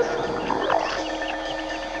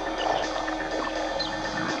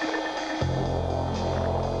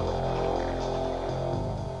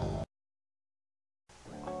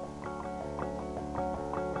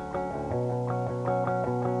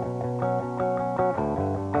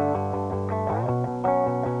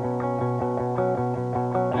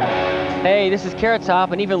 Hey, this is Carrot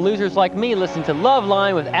Top, and even losers like me listen to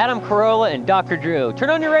Loveline with Adam Carolla and Dr. Drew.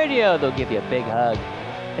 Turn on your radio, they'll give you a big hug.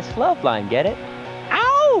 It's Loveline, get it?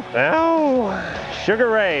 Ow! Ow! Sugar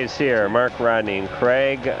Ray's here. Mark, Rodney, and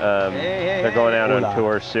Craig. They're going out on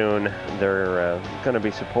tour soon. They're going to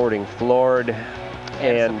be supporting Floored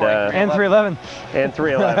and 311. And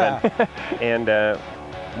 311. And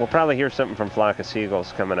we'll probably hear something from Flock of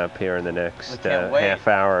Seagulls coming up here in the next half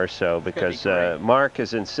hour or so, because Mark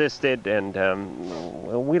has insisted, and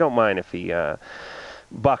we don't mind if he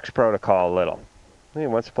bucks protocol a little. He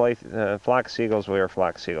wants to play Flock of Seagulls. We are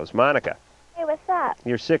Flock of Seagulls. Monica, Hey, what's up?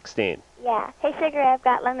 you're 16. Yeah. Hey, Sugar, I've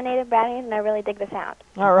got lemonade and brownies, and I really dig the sound.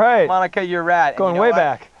 All right. Monica, you're rad. And Going you know way what?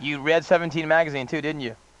 back. You read 17 magazine too, didn't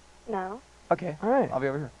you? No. Okay. All right. I'll be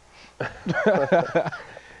over here.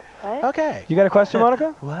 What? Okay. You got a question,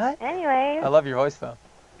 Monica? What? Anyways. I love your voice though.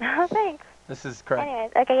 Oh, thanks. This is correct.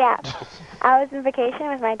 Anyways, okay, yeah. I was in vacation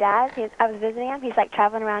with my dad. I was visiting him. He's like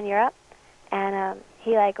traveling around Europe, and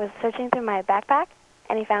he like was searching through my backpack,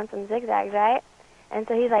 and he found some zigzags, right? And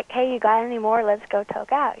so he's like, "Hey, you got any more? Let's go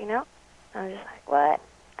toke out," you know? I was just like, "What?"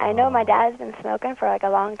 I know my dad's been smoking for like a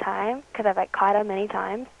long time because I've like caught him many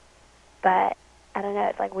times, but I don't know,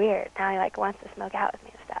 it's like weird. Now he like wants to smoke out with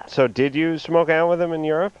me and stuff. So did you smoke out with him in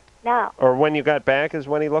Europe? No. Or when you got back is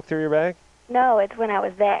when he looked through your bag? No, it's when I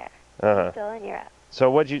was there. Uh-huh. Still in Europe.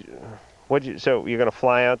 So so you're going to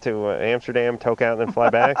fly out to Amsterdam, toke out, and then fly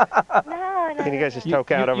back? No. Can you guys just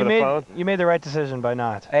toke out over the phone? You made the right decision by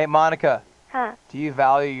not. Hey, Monica. Huh? Do you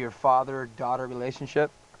value your father-daughter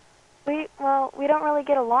relationship? We don't really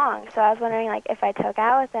get along, so I was wondering like if I took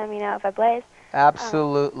out with him, if I blazed.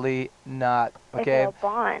 Absolutely not. Okay. Like a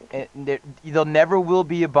bond. There never will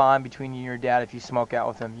be a bond between you and your dad if you smoke out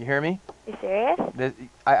with him. You hear me? You serious?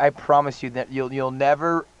 I promise you that you'll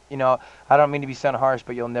never. I don't mean to be sound harsh,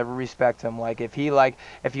 but you'll never respect him. Like if he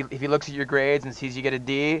looks at your grades and sees you get a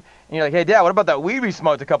D, and you're like, hey Dad, what about that weed we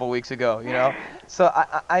smoked a couple weeks ago? So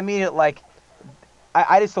I mean it like.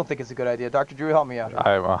 I just don't think it's a good idea. Dr. Drew, help me out here.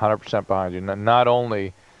 I'm 100% behind you. Not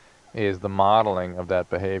only is the modeling of that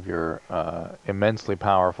behavior immensely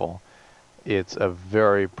powerful, it's a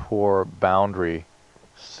very poor boundary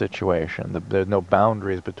situation. There's no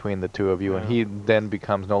boundaries between the two of you, and he then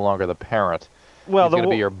becomes no longer the parent. Well, he's going to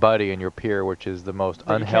be your buddy and your peer, which is the most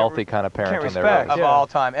unhealthy kind of parent in there is. Of all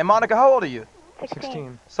time. And Monica, how old are you?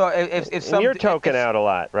 16. So if some, you're toking out a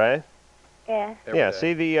lot, right? Yeah. Yeah,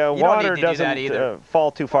 see, the don't water need to do that doesn't either.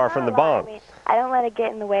 fall too far from the bomb. I don't let it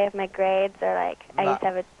get in the way of my grades or like I used to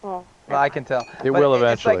have Well, I can tell. It will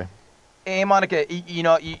eventually. Like, hey, Monica,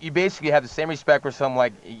 you basically have the same respect for some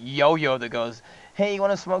like yo-yo that goes, hey, you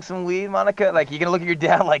want to smoke some weed, Monica? Like, you're going to look at your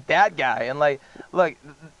dad like that guy. And like, look,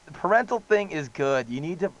 the parental thing is good. You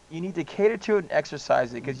need to cater to it and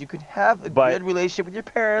exercise it because you can have a good relationship with your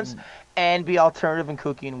parents and be alternative and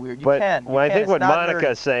kooky and weird. You can. I think what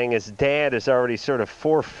Monica's saying is Dad has already sort of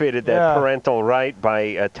forfeited that parental right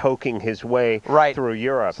by toking his way through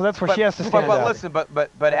Europe. So that's where she has to stand But out. listen,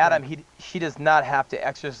 but Adam, she does not have to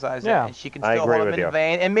exercise it, and she can I still agree hold him with in you.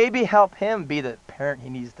 vain and maybe help him be the parent he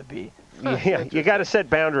needs to be. Yeah, you got to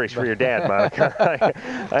set boundaries for your dad, Monica.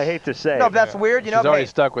 I hate to say. No, but that's weird. She's already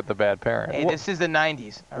stuck with the bad parent. Hey, this is the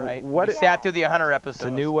 90s, all right? What We sat through the 100 episodes. It's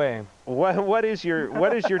a new way. What is your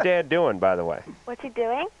dad doing, by the way? What's he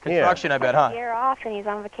doing? Construction, I bet, huh? A year off and he's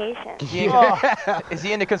on vacation. Is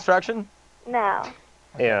he into construction? No.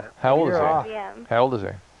 Yeah. How old is he? he? How old is he?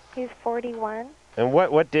 He's 41. And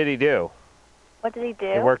what did he do? What did he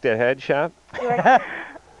do? He worked at Head Shop? He works,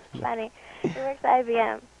 funny. He works at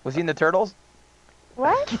IBM. Was he in the Turtles?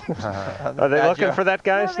 What? Are they looking for that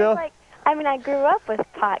guy No, still? like, I mean, I grew up with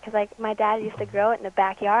pot because like my dad used to grow it in the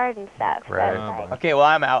backyard and stuff. So Right. it's like, Okay, well,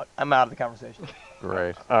 I'm out. I'm out of the conversation.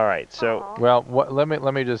 Great. All right. So. Well, let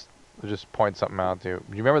me just point something out to you.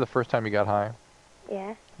 Do you remember the first time you got high?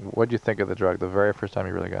 yeah. What did you think of the drug? The very first time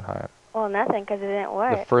you really got high. Well, nothing because it didn't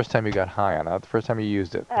work. The first time you got high on it, not the first time you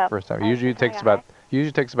used it. Oh, The first time. oh, Usually the first time I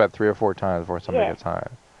got takes about 3 or 4 times before somebody Yeah. gets high.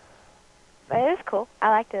 But it was cool. I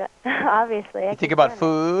liked it. Obviously. You think about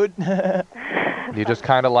food? You just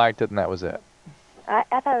kind of liked it, and that was it. I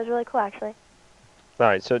thought it was really cool, actually. All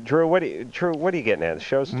right. So Drew, what are you getting at? The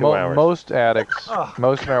show's 2 hours. Most addicts,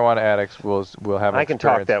 most marijuana addicts will have. An I can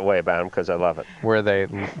talk experience that way about them because I love it. where they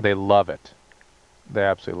love it. They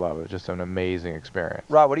absolutely love it. It's just an amazing experience.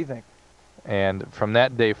 Rob, what do you think? And from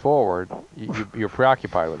that day forward, you're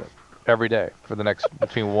preoccupied with it every day for the next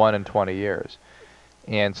between 1 and 20 years.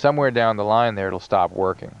 And somewhere down the line there, it'll stop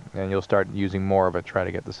working, and you'll start using more of it, try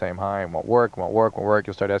to get the same high. It won't work.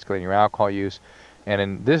 You'll start escalating your alcohol use. And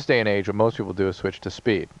in this day and age, what most people do is switch to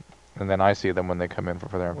speed. And then I see them when they come in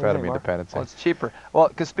for their amphetamine dependency. Well, it's cheaper. Well,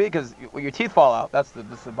 because your teeth fall out. That's the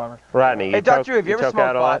bummer. Rodney, Hey, Dr. Drew, have you ever toke smoked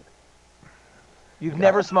out a pot? lot? You've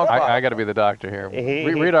never smoked pot. I got to be the doctor here.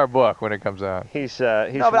 Read our book when it comes out. He's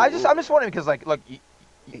no, but I'm just wondering because like, look,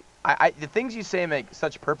 the things you say make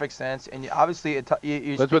such perfect sense, and obviously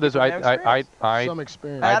you Let's put this. Some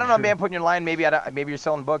experience. I don't know, man. Putting your line, maybe you're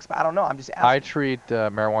selling books, but I don't know. I'm just asking. I treat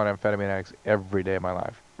marijuana and amphetamine addicts every day of my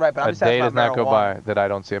life. Right, but I'm a just asking day does about not go marijuana. by that I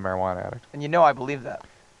don't see a marijuana addict. And you know I believe that.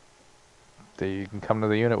 You can come to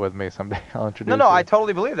the unit with me someday. I'll introduce No, you. I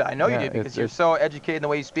totally believe that. I know Yeah, you do because it's- you're so educated in the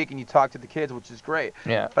way you speak and you talk to the kids, which is great.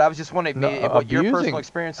 Yeah. But I was just wondering what your personal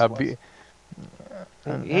experience was.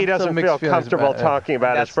 He doesn't feel comfortable talking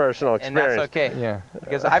about his personal And experience. that's okay. Yeah.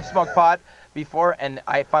 Because I've smoked pot before, and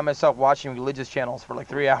I find myself watching religious channels for like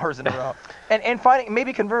 3 hours in a row, and finding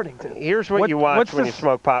maybe converting too. Here's what you watch when you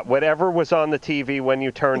smoke pot. Whatever was on the TV when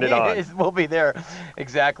you turned it on. We'll be there.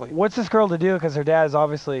 Exactly. What's this girl to do? Because her dad is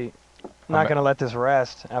obviously not going to let this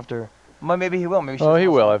rest after. Well, maybe he will. Maybe Oh, he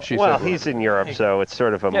will if she Well, says he's in Europe, so it's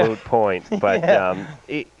sort of a Yeah. moot point. But Yeah.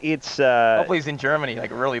 it's. Hopefully he's in Germany,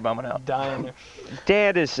 like really bumming out. Dying.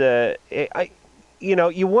 Dad is.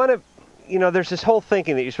 You want there's this whole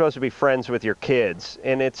thinking that you're supposed to be friends with your kids,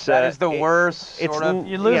 and it's That is the worst. It's sort of.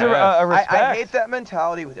 You lose yeah. a respect. I hate that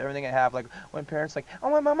mentality with everything I have. Like when parents like, oh,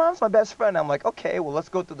 my mom's my best friend. I'm like, okay, well, let's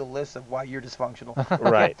go through the list of why you're dysfunctional.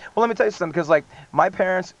 Right. Well, let me tell you something, because like my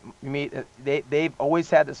parents, they've always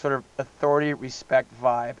had this sort of authority, respect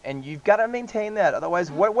vibe, and you've got to maintain that.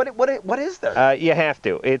 Otherwise, what is there? You have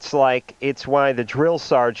to. It's why the drill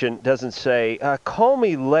sergeant doesn't say, "Call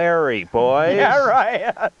me Larry, boys." Yeah,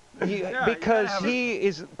 right. Because he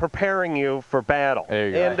is preparing you for battle, There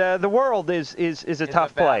you go. and the world is a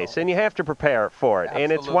tough place, and you have to prepare for it.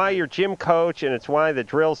 And it's why your gym coach, and it's why the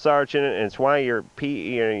drill sergeant, and it's why your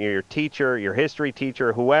your teacher, your history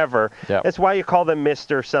teacher, whoever. Yep. That's why you call them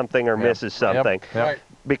Mr. something or Yep. Mrs. something. Yep. Right.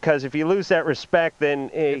 Because if you lose that respect,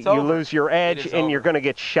 then you over. lose your edge, and you're going to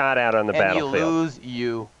get shot out on the and battlefield. you lose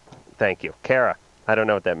you. Thank you, Kara. I don't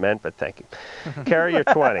know what that meant, but thank you. Kara, you're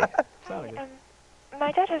 20.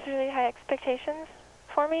 My dad has really high expectations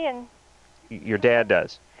for me, and Your dad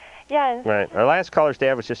does. yeah, and Right. Our last caller's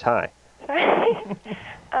dad was just high.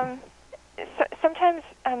 sometimes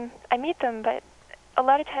I meet them, but a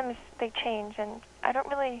lot of times they change, and I don't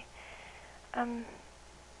really.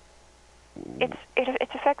 It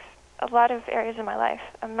affects a lot of areas of my life.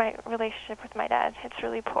 My relationship with my dad, it's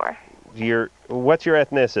really poor. What's your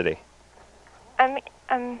ethnicity?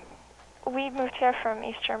 We moved here from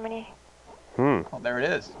East Germany. Hmm. Well, there it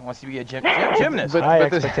is. Wants to be a gymnast. High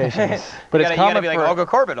expectations. But you it's gotta common be like for Olga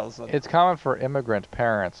Corbett also. It's common for immigrant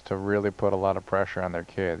parents to really put a lot of pressure on their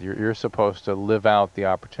kids. You're supposed to live out the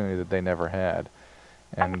opportunity that they never had,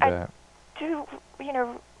 and I do,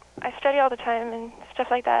 I study all the time and stuff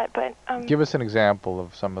like that, but give us an example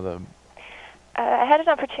of some of the. I had an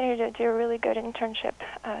opportunity to do a really good internship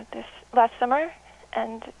this last summer,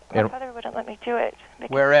 and my father wouldn't let me do it.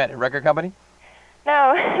 Where at? A record company?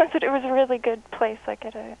 No, but it was a really good place, like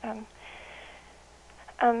at a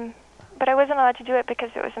but I wasn't allowed to do it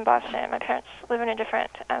because it was in Boston, and my parents live in a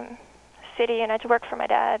different city, and I had to work for my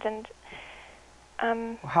dad, and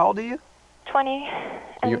How old are you? 20.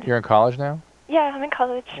 You're in college now? Yeah, I'm in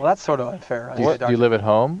college. Well, that's sort of unfair. Do you live at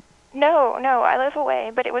home? No, I live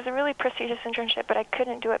away, but it was a really prestigious internship, but I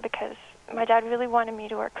couldn't do it because my dad really wanted me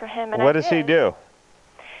to work for him, and What does he do?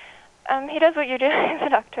 He does what you do. He's a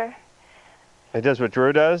doctor. He does what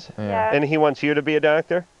Drew does? Yeah. And he wants you to be a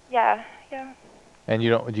doctor? Yeah. And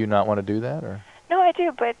do you not want to do that, or? No, I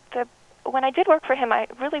do, but when I did work for him, I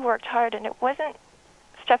really worked hard, and it wasn't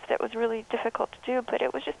stuff that was really difficult to do, but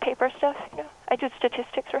it was just paper stuff, I did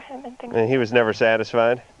statistics for him and things. And he was never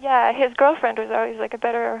satisfied? Yeah, his girlfriend was always like a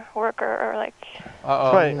better worker, or like.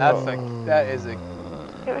 That is a.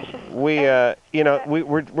 It was just.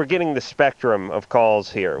 We're getting the spectrum of calls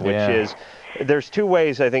here, which is. There's two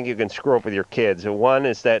ways I think you can screw up with your kids. One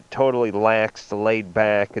is that totally lax, laid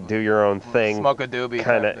back, do your own thing, Smoke a doobie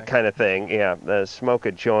kind of thing. Yeah, smoke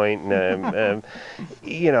a joint, and,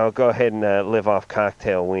 go ahead and live off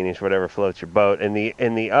cocktail weenies, whatever floats your boat. And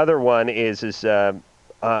the other one is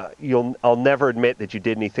I'll never admit that you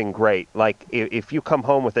did anything great. Like if you come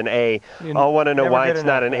home with an A, I'll want to know why it's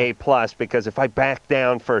not an A+, because if I back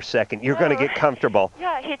down for a second, you're going to get comfortable.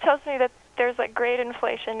 Yeah, he tells me that there's like grade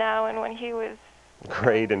inflation now, and when he was.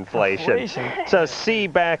 Grade inflation. So C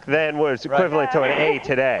back then was equivalent to an A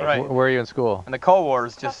today. Right. Where are you in school? And the Cold War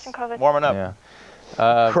is just warming up.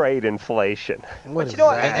 Yeah. Grade inflation. But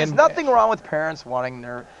there's nothing wrong with parents wanting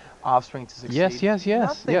their offspring to succeed. Yes.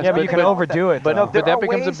 Nothing. Yeah, but you can overdo it. But there that are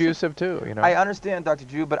becomes ways abusive too. I understand, Dr.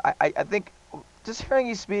 Drew, but I think just hearing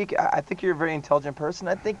you speak, I think you're a very intelligent person.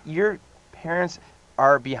 I think your parents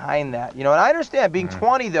are behind that, and I understand being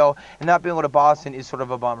 20 though and not being able to Boston is sort of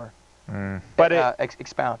a bummer. But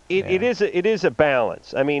expound. It is a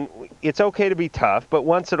balance. I mean, it's okay to be tough, but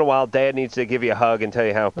once in a while, Dad needs to give you a hug and tell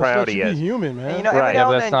you how proud he is. Be human, man. Right. Yeah,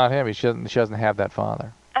 but that's not him. She doesn't have that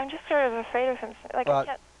father. I'm just sort of afraid of him. Like, I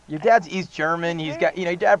can't. Your dad's East German. He's got,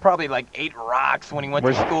 your dad probably like ate rocks when he went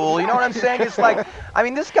to school. You know what I'm saying? It's like, I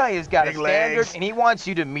mean, this guy has got a standard, and he wants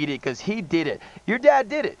you to meet it because he did it. Your dad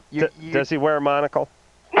did it. Does he wear a monocle?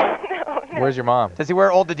 Where's your mom? Does he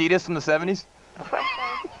wear old Adidas from the 70s?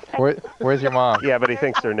 Where's your mom? Yeah, but he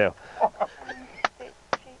thinks they're new.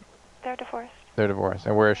 They're divorced. They're divorced.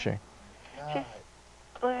 And where is she? She's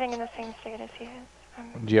living in the same state as he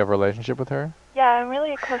is. Do you have a relationship with her? Yeah, I'm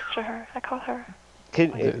really close to her. I call her.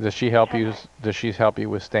 Does she help you? Does she help you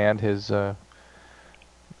withstand his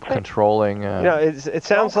controlling? No, it sounds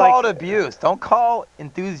Don't call it abuse. Don't call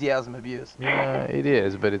enthusiasm abuse. Yeah, it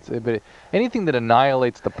is, but anything that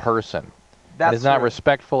annihilates the person. and is not true.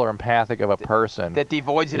 respectful or empathic of a person. That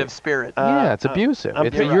devoids it of spirit. Yeah, it's abusive. I'm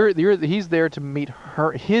It's, picturing- he's there to meet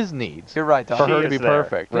his needs. You're right, Tom. For She her to is be there,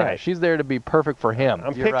 perfect. right. Yeah, she's there to be perfect for him.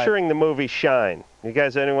 I'm picturing the movie Shine. You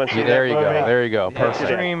guys, anyone see Yeah, that there you movie? go. There you go. Yeah. Perfect.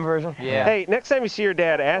 Extreme version. Yeah. Hey, next time you see your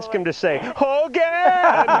dad, ask him to say, Hogan!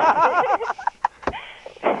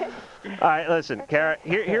 All right, listen, Kara,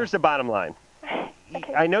 here's the bottom line.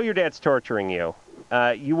 I know your dad's torturing you.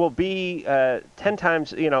 You will be 10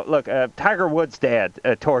 times, look, Tiger Woods' dad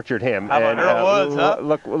tortured him. How about and, Earl Woods, huh?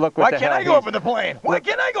 Look what Why the can't hell I go he's- up in the plane? Why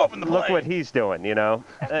can't I go up in the plane? Look what he's doing,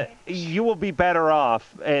 You will be better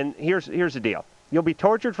off, and here's the deal. You'll be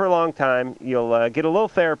tortured for a long time. You'll get a little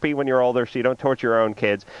therapy when you're older so you don't torture your own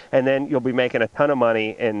kids, and then you'll be making a ton of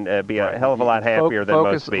money and be a hell of a lot happier than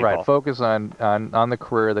most people. Right, focus on the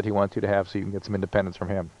career that he wants you to have so you can get some independence from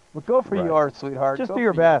him. Well, go for yours, sweetheart. Just Go do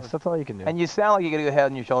your for best. yours. That's all you can do. And you sound like you got a good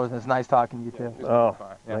head on your shoulders, and it's nice talking to you, too. Oh,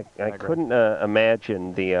 I couldn't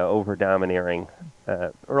imagine the over-domineering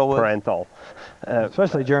Earl Woods. parental.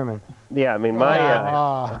 Especially German. Yeah, I mean, my...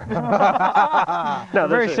 no,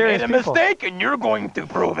 very there's serious Made a people. mistake, and you're going to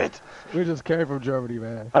prove it. We just came from Germany,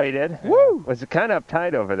 man. Oh, you did? Woo! Was it kind of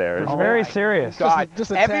uptight over there? It's very serious. God,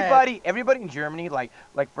 Just a tad. everybody in Germany, like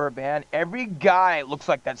for a band, every guy looks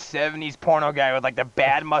like that 70s porno guy with like the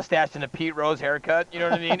bad mustache and the Pete Rose haircut. You know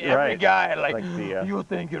what I mean? Every Right. guy, like the, you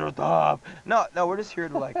think you're tough. No, we're just here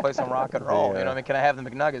to like play some rock and roll. You know what I mean? Can I have the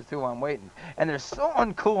McNuggets too while I'm waiting? And they're so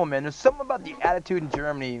uncool, man. There's something about the attitude in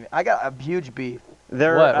Germany. I got a huge beef. What's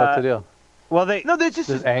the deal? Well, they're just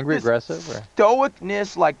Is angry, this aggressive? Or?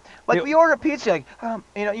 stoicness, like we order pizza, like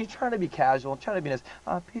you're trying to be casual, trying to be nice.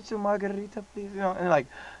 Pizza margarita, please, and like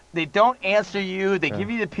they don't answer you. They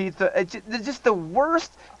give you the pizza. They're just the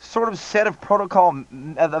worst sort of set of protocol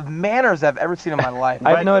of manners I've ever seen in my life.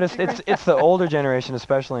 I've noticed it's the older generation,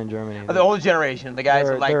 especially in Germany. The older generation, the guys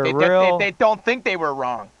They're- are like they're they real- they don't think they were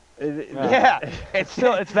wrong. Yeah. It's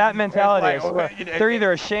It's that mentality. It's like, I swear. They're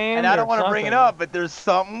either ashamed and I don't want to bring it up, but there's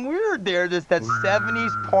something weird there. There's that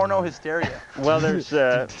 70s porno hysteria. Well, there's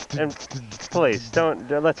and please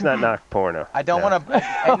let's not knock porno. I don't want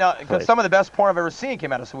to. No, because some of the best porn I've ever seen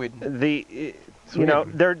came out of Sweden.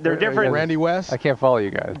 They're different. Randy West. I can't follow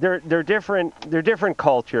you guys. They're different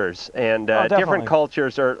cultures, and definitely. different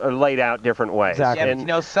cultures are laid out different ways. Yeah, And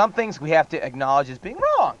but, some things we have to acknowledge as being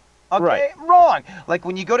wrong. Okay, Right. wrong. Like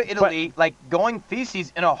when you go to Italy, like going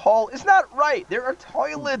feces in a hole is not right. There are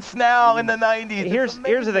toilets now in the 90s. Here's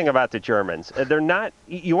the thing about the Germans. They're not.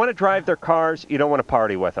 You want to drive their cars. You don't want to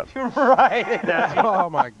party with them. Right. Oh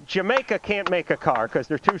my. Jamaica can't make a car because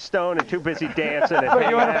they're too stoned and too busy dancing. And But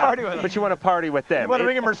you want to hanging out. party with them. But you want to party with them. You want to It-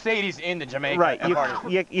 bring a Mercedes into Jamaica. Right. and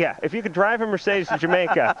party. Yeah. If you could drive a Mercedes to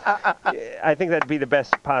Jamaica, I think that'd be the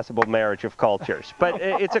best possible marriage of cultures. But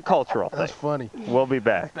it's a cultural thing. That's funny. We'll be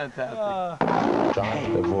back. Fantastic.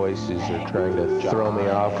 The voices are trying to throw me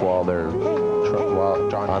off while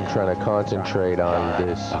I'm trying to concentrate on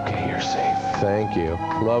this. Okay, you're safe. Thank you.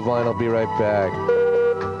 Loveline will be right back.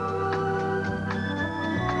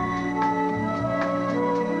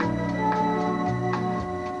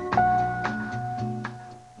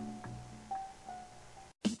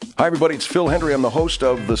 Hi, everybody. It's Phil Hendry. I'm the host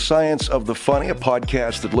of The Science of the Funny, a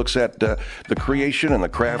podcast that looks at the creation and the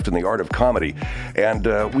craft and the art of comedy. And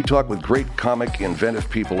we talk with great comic, inventive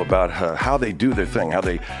people about how they do their thing, how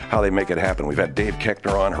they make it happen. We've had Dave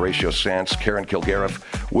Keckner on, Horatio Sanz, Karen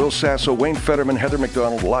Kilgariff, Will Sasso, Wayne Fetterman, Heather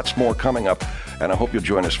McDonald, lots more coming up. And I hope you'll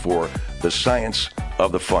join us for The Science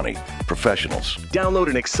of the Funny. Professionals. Download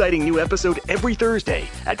an exciting new episode every Thursday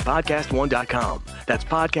at podcastone.com. That's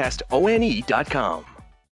podcastone.com.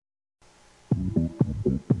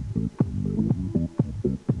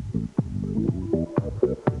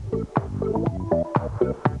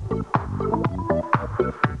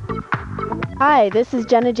 Hi, this is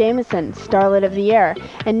Jenna Jameson, Starlet of the Year,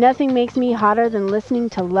 and nothing makes me hotter than listening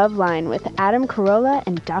to Loveline with Adam Carolla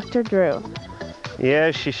and Dr. Drew.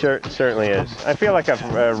 Yeah, she certainly is. I feel like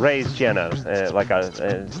I've raised Jenna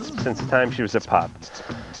since the time she was a pup.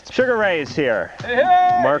 Sugar Ray's here.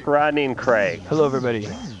 Hey! Mark, Rodney, and Craig. Hello, everybody.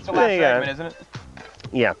 It's the last segment, isn't it?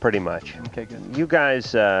 Yeah, pretty much. Okay, good. You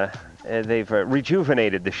guys, they've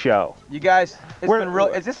rejuvenated the show. You guys,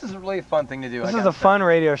 this is a really fun thing to do. This is a fun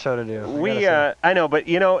radio show to do. I know, but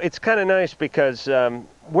it's kind of nice because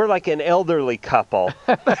we're like an elderly couple,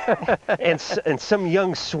 and some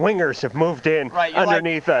young swingers have moved in Right, you're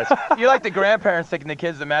underneath us. You're like the grandparents taking the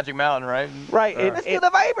kids to Magic Mountain, right? Right. Let's do the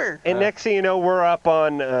Viper. And next thing you know, we're up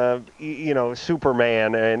on,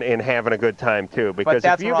 Superman and having a good time, too. Because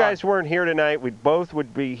that's if you wrong. guys weren't here tonight, we both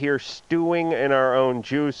would be here stewing in our own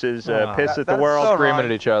juices, Oh. piss at the That's world. so Screaming wrong.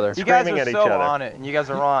 at each other. You guys Screaming are at each so other. on it, and you guys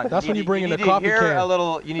are wrong. That's when you bring in the need coffee to hear can. a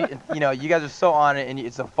little. You need, you guys are so on it, and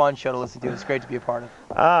it's a fun show to listen to. It's great to be a part of.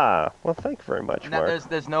 Ah, well, thank you very much, And that, Mark.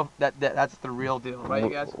 there's no that's the real deal, right, you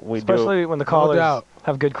guys? We Especially do, when the No callers doubt.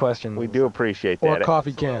 have good questions. we do appreciate Or that.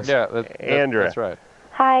 coffee cans. Yeah, Andrea. that's right.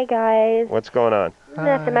 Hi, guys. What's going on?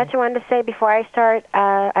 Nothing much I wanted to say before I start.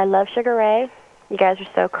 I love Sugar Ray. You guys are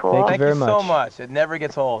so cool. Thank you so much. It never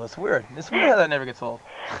gets old. It's weird. It's weird how that never gets old.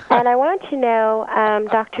 And I wanted to know,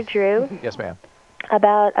 Dr. Drew, Yes, ma'am.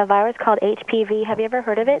 about a virus called HPV. Have you ever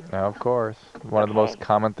heard of it? Of course. One of the most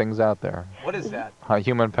common things out there. What is that?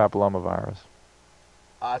 Human papillomavirus.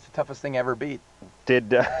 It's the toughest thing ever beat. It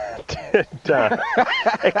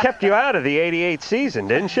kept you out of the '88 season,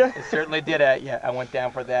 didn't you? It certainly did. Yeah, I went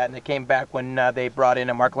down for that, and it came back when they brought in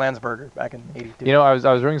a Mark Landsberger back in '82. You know, I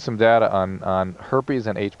was reading some data on herpes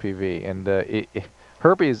and HPV, and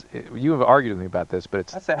herpes. You have argued with me about this, but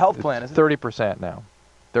it's That's a health plan, isn't it? 30% now.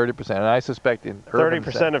 30%, and I suspect in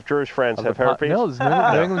 30% of Drew's friends of have the po- herpes. No, this is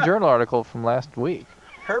a New England Journal article from last week.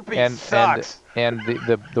 Herpes sucks. And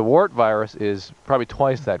the wart virus is probably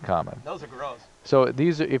twice that common. Those are gross. So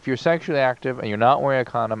these are, if you're sexually active and you're not wearing a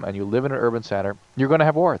condom and you live in an urban center, you're going to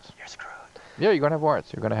have warts. You're screwed. Yeah, you're going to have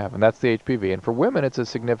warts. You're going to have, and that's the HPV. And for women, it's a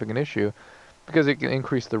significant issue because it can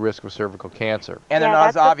increase the risk of cervical cancer. And they're not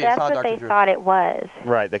as obvious, That's huh, what Dr. they Drew? thought it was.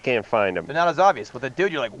 Right, they can't find them. They're not as obvious. With a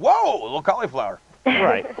dude, you're like, whoa, a little cauliflower.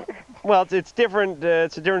 Right. Well, it's different.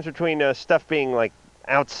 It's a difference between stuff being like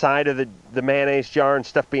outside of the mayonnaise jar and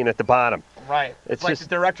stuff being at the bottom. Right. It's It's like just the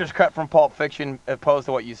director's cut from Pulp Fiction opposed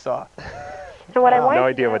to what you saw. So what I wanted no to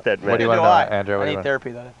idea what that meant. What do you want to know, Andrew? What I do you need want?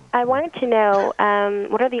 therapy, though. I wanted to know,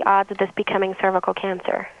 what are the odds of this becoming cervical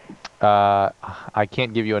cancer? I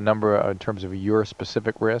can't give you a number in terms of your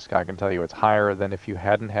specific risk. I can tell you it's higher than if you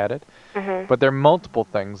hadn't had it. Mhm. But there are multiple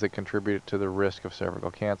things that contribute to the risk of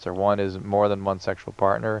cervical cancer. One is more than one sexual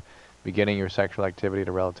partner, beginning your sexual activity at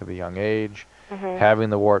a relatively young age, Mhm. having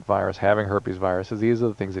the wart virus, having herpes viruses. These are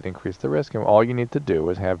the things that increase the risk. And all you need to do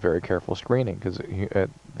is have very careful screening because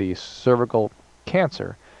the cervical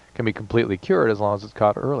cancer can be completely cured as long as it's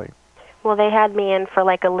caught early. Well, they had me in for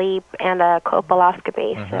like a LEEP and a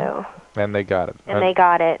colposcopy, Mhm. so And they got it. and they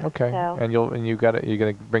got it. Okay. So And you're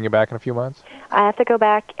gonna bring it back in a few months? I have to go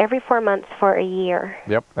back every 4 months for a year.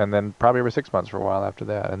 Yep, and then probably every 6 months for a while after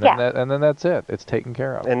that, and then Yeah. and then that's it. It's taken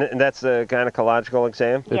care of. And that's a gynecological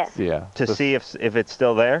exam? Yes. Yeah. To see if it's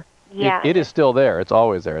still there? Yeah. It is still there. It's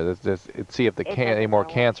always there. See if It any more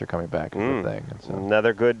cancer coming back is the thing. And so,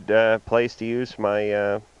 Another good place to use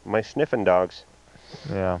my sniffing dogs.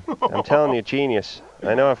 yeah. I'm telling you, genius.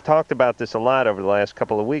 I know I've talked about this a lot over the last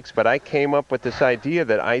couple of weeks, but I came up with this idea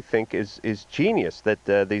that I think is genius,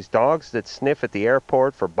 that these dogs that sniff at the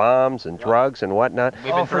airport for bombs and drugs and whatnot,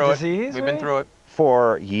 We've been through it. We've been through it.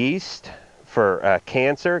 for yeast, for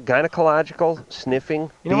cancer, gynecological sniffing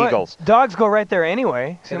You know beagles. what? Dogs go right there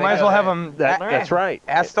anyway, so Yeah, you they might as go well have there. them. That's right.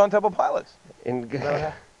 Ask Stone Temple Pilots.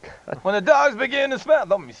 When the dogs begin to smell,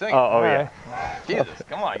 let me sing. Oh, yeah. Jesus,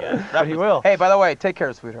 come on, guys. But he will. Hey, by the way, take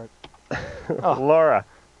care, sweetheart. Laura,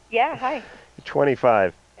 Yeah, hi.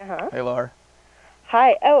 25. Uh-huh. Hey, Laura.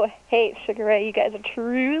 Hi. Oh, hey, Sugar Ray, you guys are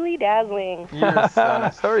truly dazzling. You're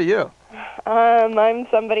stunning. So are you. I'm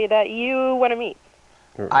somebody that you want to meet.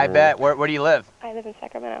 I bet. Where do you live? I live in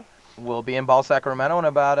Sacramento. We'll be in Ball, Sacramento in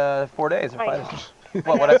about 4 days or 5 days.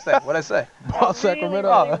 What'd I say? What'd I say? Ball,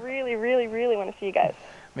 Sacramento. Really want to see you guys.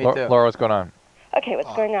 Me too. Laura, what's going on? Okay,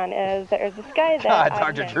 what's going on is there's this guy that God,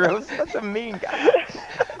 I've Dr. met. Drew, such a mean guy.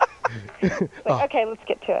 Okay, let's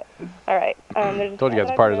get to it. All right. There's this Told you guy guys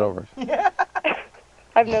the that party's I've over.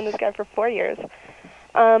 I've known this guy for 4 years.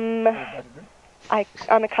 I'm a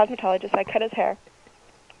cosmetologist. I cut his hair.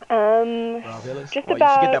 Just Well, you should get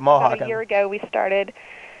about, that mohawk about a on. year ago, we started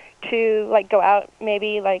to like go out,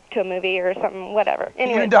 maybe like to a movie or something, whatever. You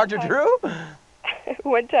Anyway, and Dr. Drew?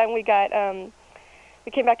 one time we got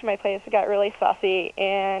we came back to my place. We got really saucy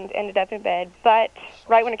and ended up in bed. But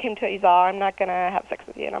right when it came to it, he's all, "I'm not gonna have sex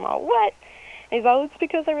with you," and I'm all, "What?" And he's all, "It's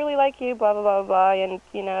because I really like you, blah blah blah blah." And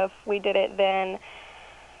you know, if we did it, then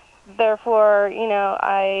therefore,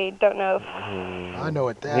 I don't know if... I know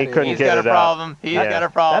what that He is. couldn't He's get got it a up. problem. He's Yeah. got a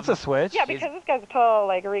problem. That's a switch. Yeah, because this guy's tall,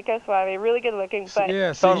 like Rico Suave, really good looking, but...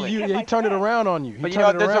 Yeah, see, Totally. he turned it around on you. He But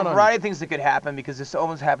turned it there's a around on variety of things that could happen because this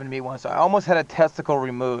almost happened to me once. I almost had a testicle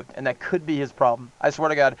removed, and that could be his problem. I swear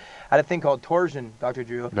to God, I had a thing called torsion, Dr.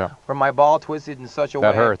 Drew, No. where my ball twisted in such a way.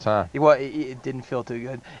 That hurts, huh? Well, it didn't feel too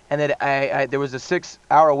good. And then there was a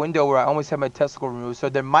 6-hour window where I almost had my testicle removed, so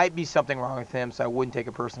there might be something wrong with him, so I wouldn't take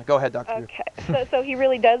it personally. Go ahead, Dr. Drew. Okay, so he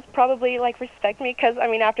really does probably, respect me, because,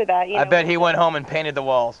 after that, I bet he went home and painted the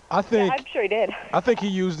walls. I think I'm sure he did. I think he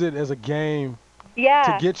used it as a game Yeah.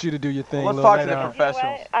 to get you to do your thing. Let's a little talk to the later on.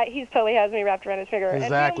 professionals. He totally has me wrapped around his finger.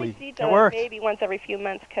 Exactly. And he only sees It us works. maybe once every few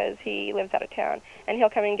months because he lives out of town. And he'll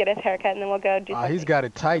come and get his haircut, and then we'll go do something. He's got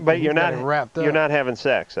it tight. But he's you're got not it wrapped up. You're not having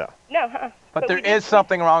sex, though. No, But there we is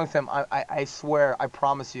something wrong with him. I swear, I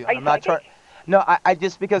promise you. Are you I'm not trying. psychic? No, I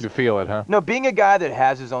just because. You feel it, huh? No, being a guy that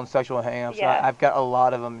has his own sexual hang-ups, Yeah. I've got a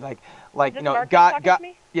lot of them. Like this Mark that's talking to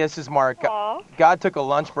me? Yeah, this is Mark. Aw. God took a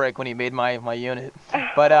lunch break when he made my unit.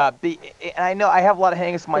 But and I know I have a lot of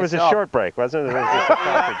hang-ups It myself. was a short break, wasn't it? It was just a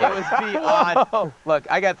coffee break. It was beyond.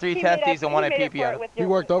 Look, I got 3 testes and one I pee out of. He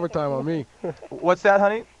worked overtime on me. What's that,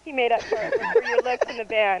 honey? He made up for your looks in the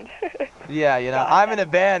band. Yeah, I'm in a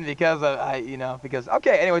band because of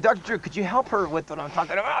okay. Anyway, Dr. Drew, could you help her with what I'm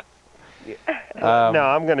talking about? No,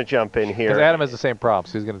 I'm going to jump in here. Because Adam has the same problem,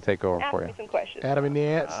 so he's going to take over for you. Some questions. Adam and the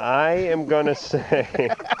ants. I am going to say.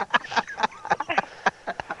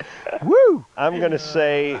 Woo! I'm going to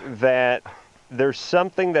say that there's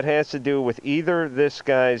something that has to do with either this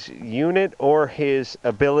guy's unit or his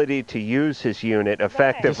ability to use his unit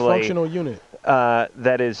effectively. Dysfunctional unit.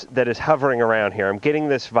 That is hovering around here. I'm getting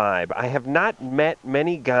this vibe. I have not met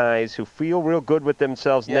many guys who feel real good with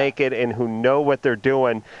themselves naked and who know what they're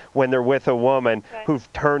doing when they're with a woman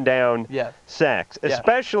who've turned down sex.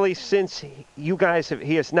 Especially since you guys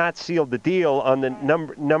he has not sealed the deal on the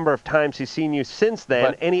number of times he's seen you since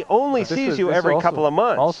then, and he only sees you every couple of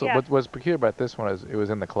months. Also, what was peculiar about this one is it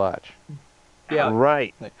was in the clutch. Yeah.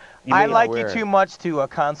 Right. I like you too much to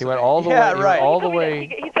consummate. He went all the way. Yeah, right. All the way.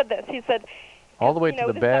 He said this. He said. All the way to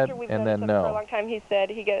the this bed, doctor we've and known then for a long time. He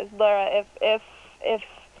goes, Laura, if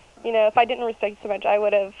I didn't respect you so much, I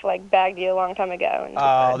would have bagged you a long time ago. And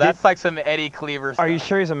Oh, that's like some Eddie Cleaver stuff. Are you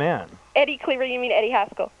sure he's a man? Eddie Cleaver? You mean Eddie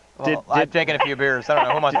Haskell? Well, I've taken a few beers. I don't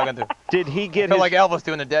know who am I talking to. Did he get I feel his, like Elvis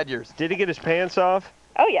doing the dead years. Did he get his pants off?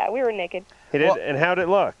 Oh yeah, we were naked. He did. And how'd it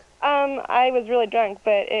look? I was really drunk,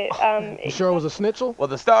 but it. You sure it was a snitchel? Well,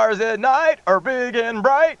 the stars at night are big and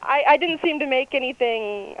bright. I didn't seem to make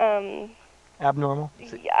anything. Abnormal?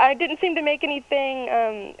 I didn't seem to make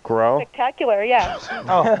anything Grow? spectacular. Yeah.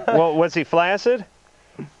 Oh. Well, was he flaccid?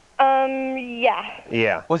 Yeah.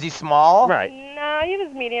 Yeah. Was he small? Right. No, he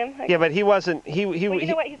was medium. Yeah, but he wasn't. He. Well, you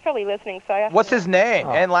know what? He's probably listening, so I have What's to his name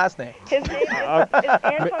and last name? His name is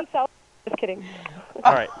Anton Sal. Just kidding.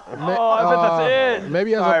 All right. I bet that's it.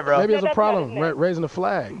 Maybe he has All right, bro. maybe he has No, a that's not problem his name. raising the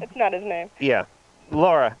flag. It's not his name. Yeah.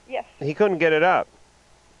 Laura. Yes. He couldn't get it up,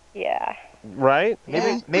 Yeah. right?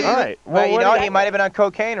 Maybe. All right. Well, you what know, do he might have been on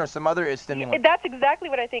cocaine or some other stimulant. That's exactly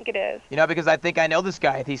what I think it is. Because I think I know this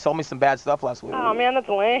guy. He sold me some bad stuff last week. Oh man, that's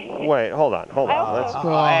lame. Wait, hold on. I also- Let's.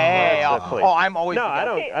 Hey, please. I'm always. No, I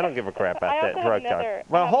don't. Okay, I don't give a crap I about also that have drug talk. another-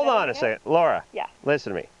 Well, I have hold on another a second, Laura. Yeah.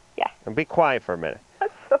 Listen to me. Yeah. And be quiet for a minute.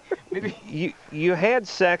 You had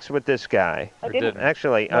sex with this guy. I didn't.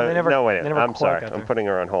 Actually, No, they never- no, wait. they never I'm sorry. quite got I'm there. putting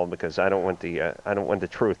her on hold because I don't want the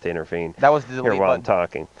truth to intervene. That was the here delete while button. I'm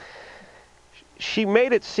talking. She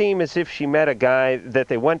made it seem as if she met a guy that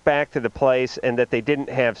they went back to the place and that they didn't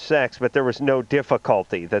have sex, but there was no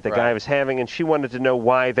difficulty that the guy Right. was having, and she wanted to know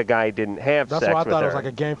why the guy didn't have That's sex why I with thought her. it was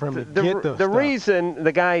like a game for him to The get the stuff. reason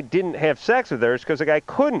the guy didn't have sex with her is because the guy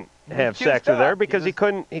couldn't have juiced sex with her up. because he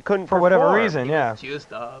couldn't For whatever perform. reason, yeah.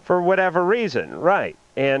 Juiced up. For whatever reason, right?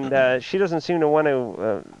 And she doesn't seem to want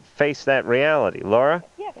to face that reality. Laura,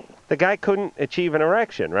 Yes. the guy couldn't achieve an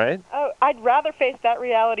erection, right? Oh, I'd rather face that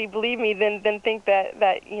reality, believe me, than think that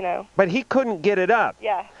But he couldn't get it up.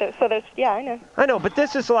 Yeah. So there's. Yeah, I know. I know, but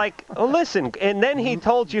this is like, oh, listen, and then he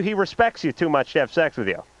told you he respects you too much to have sex with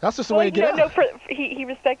you. That's just the Well, way to get out. he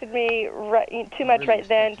respected me too much right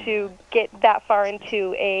then to get that far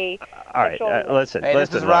into a. All right, sexual- listen. Hey,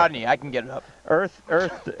 listen, this is Laura. Rodney. I can get it up. Earth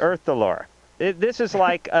to Laura. This is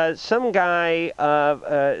like some guy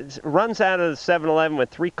runs out of the 7-Eleven with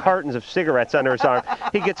 3 cartons of cigarettes under his arm.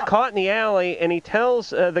 He gets caught in the alley, and he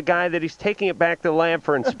tells the guy that he's taking it back to the lab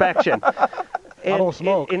for inspection. And, I don't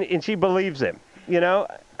smoke. And she believes him.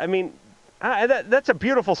 I mean, That's a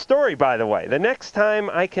beautiful story, by the way. The next time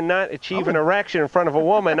I cannot achieve an erection in front of a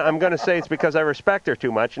woman, I'm going to say it's because I respect her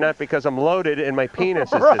too much, not because I'm loaded and my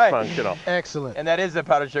penis is dysfunctional. Excellent. And that is a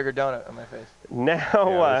powdered sugar donut on my face.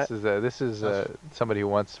 Now, this is somebody who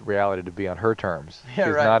wants reality to be on her terms. Yeah,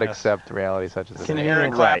 Does right. not Yes. accept reality such as It's an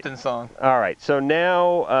Eric Clapton song. All right, so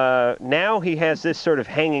now he has this sort of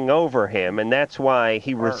hanging over him, and that's why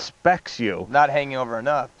he respects you Not hanging over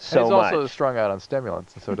enough. so He's much. also strung out on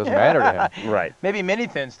stimulants, so it doesn't matter to him. Right. Maybe mini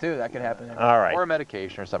thins too. That could happen. All right. Or a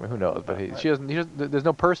medication or something. Who knows? But there's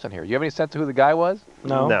no person here. You have any sense of who the guy was?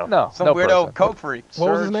 No. Some no weirdo person. coke freak.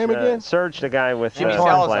 What was his name again? Serge, the guy with Jimmy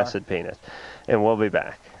Salazar. flaccid penis. And we'll be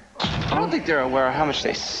back. I don't think they're aware of how much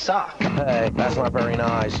they suck. Hey, that's not very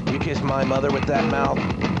nice. You kiss my mother with that mouth?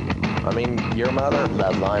 I mean, your mother?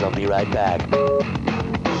 Loveline will be right back.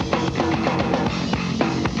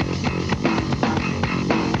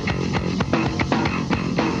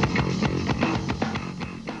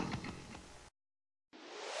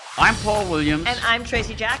 I'm Paul Williams. And I'm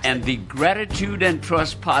Tracy Jackson. And the Gratitude and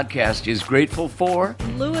Trust podcast is grateful for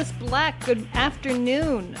Louis Black, good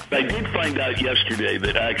afternoon. I did find out yesterday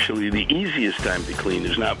that actually the easiest time to clean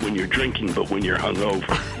is not when you're drinking, but when you're hungover.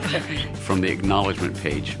 from the acknowledgement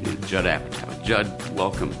page with Judd Apatow. Judd,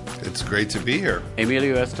 welcome. It's great to be here.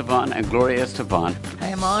 Emilio Esteban and Gloria Esteban. I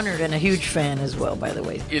am honored and a huge fan as well, by the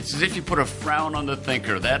way. It's as if you put a frown on the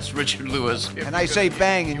thinker. That's Richard Lewis. And I say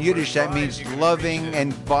bang in Yiddish, that means loving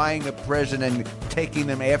and buying a present and taking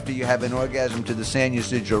them after you have an orgasm to the San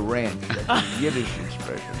Ysidro Ranch. That's a Yiddish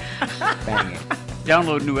expression. Banging.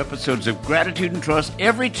 Download new episodes of Gratitude and Trust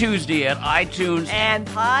every Tuesday at iTunes And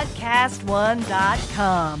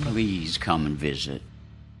podcast1.com. Please come and visit.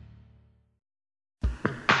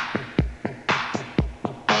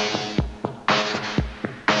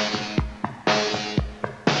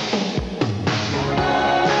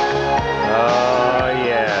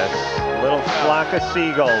 Flock of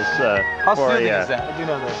seagulls How for soothing you. is that? I do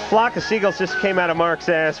know this. Flock of seagulls just came out of Mark's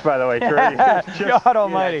ass, by the way. God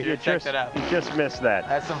almighty. You just missed that.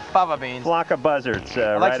 That's some fava beans. Flock of buzzards.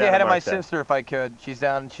 I'd like right to say out hi to my Mark's ass. sister if I could. She's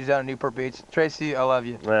down in Newport Beach. Tracy, I love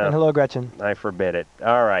you. Well, And hello, Gretchen. I forbid it.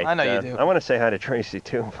 All right. I know you do. I want to say hi to Tracy,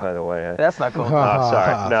 too, by the way. That's not cool. Oh,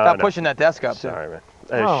 sorry. No, Stop no. pushing that desk up. Sorry, man.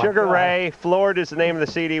 Oh, Sugar God. Ray, Floored is the name of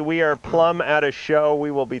the CD. We are plumb out of show.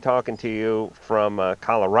 We will be talking to you from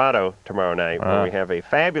Colorado tomorrow night, where we have a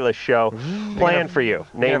fabulous show planned for you.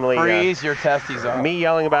 Namely, freeze your testes off. me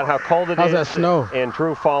yelling about how cold it is. How's that snow? And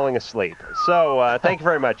Drew falling asleep. So thank you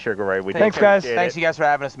very much, Sugar Ray. We Thanks, do guys. appreciate Thanks, it. you guys, for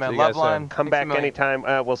having us, man. See you Love guys, line. Come Thanks a back million.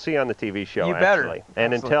 anytime. We'll see you on the TV show, You better. actually.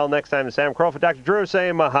 And Excellent. until next time, Sam Kroll for Dr. Drew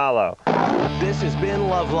saying mahalo. This has been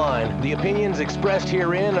Loveline. The opinions expressed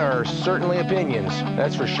herein are certainly opinions,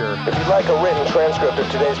 that's for sure. If you'd like a written transcript of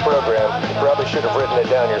today's program, you probably should have written it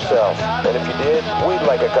down yourself. And if you did, we'd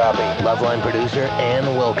like a copy. Loveline producer Ann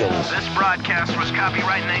Wilkins. This broadcast was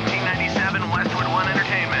copyright 1997 Westwood One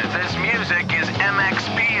Entertainment. This music is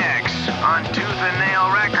MXPX on Tooth and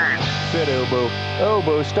Nail Records. Sit, Obo.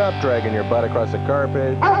 Obo, stop dragging your butt across the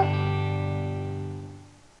carpet.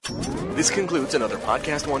 This concludes another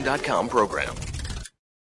PodcastOne.com program.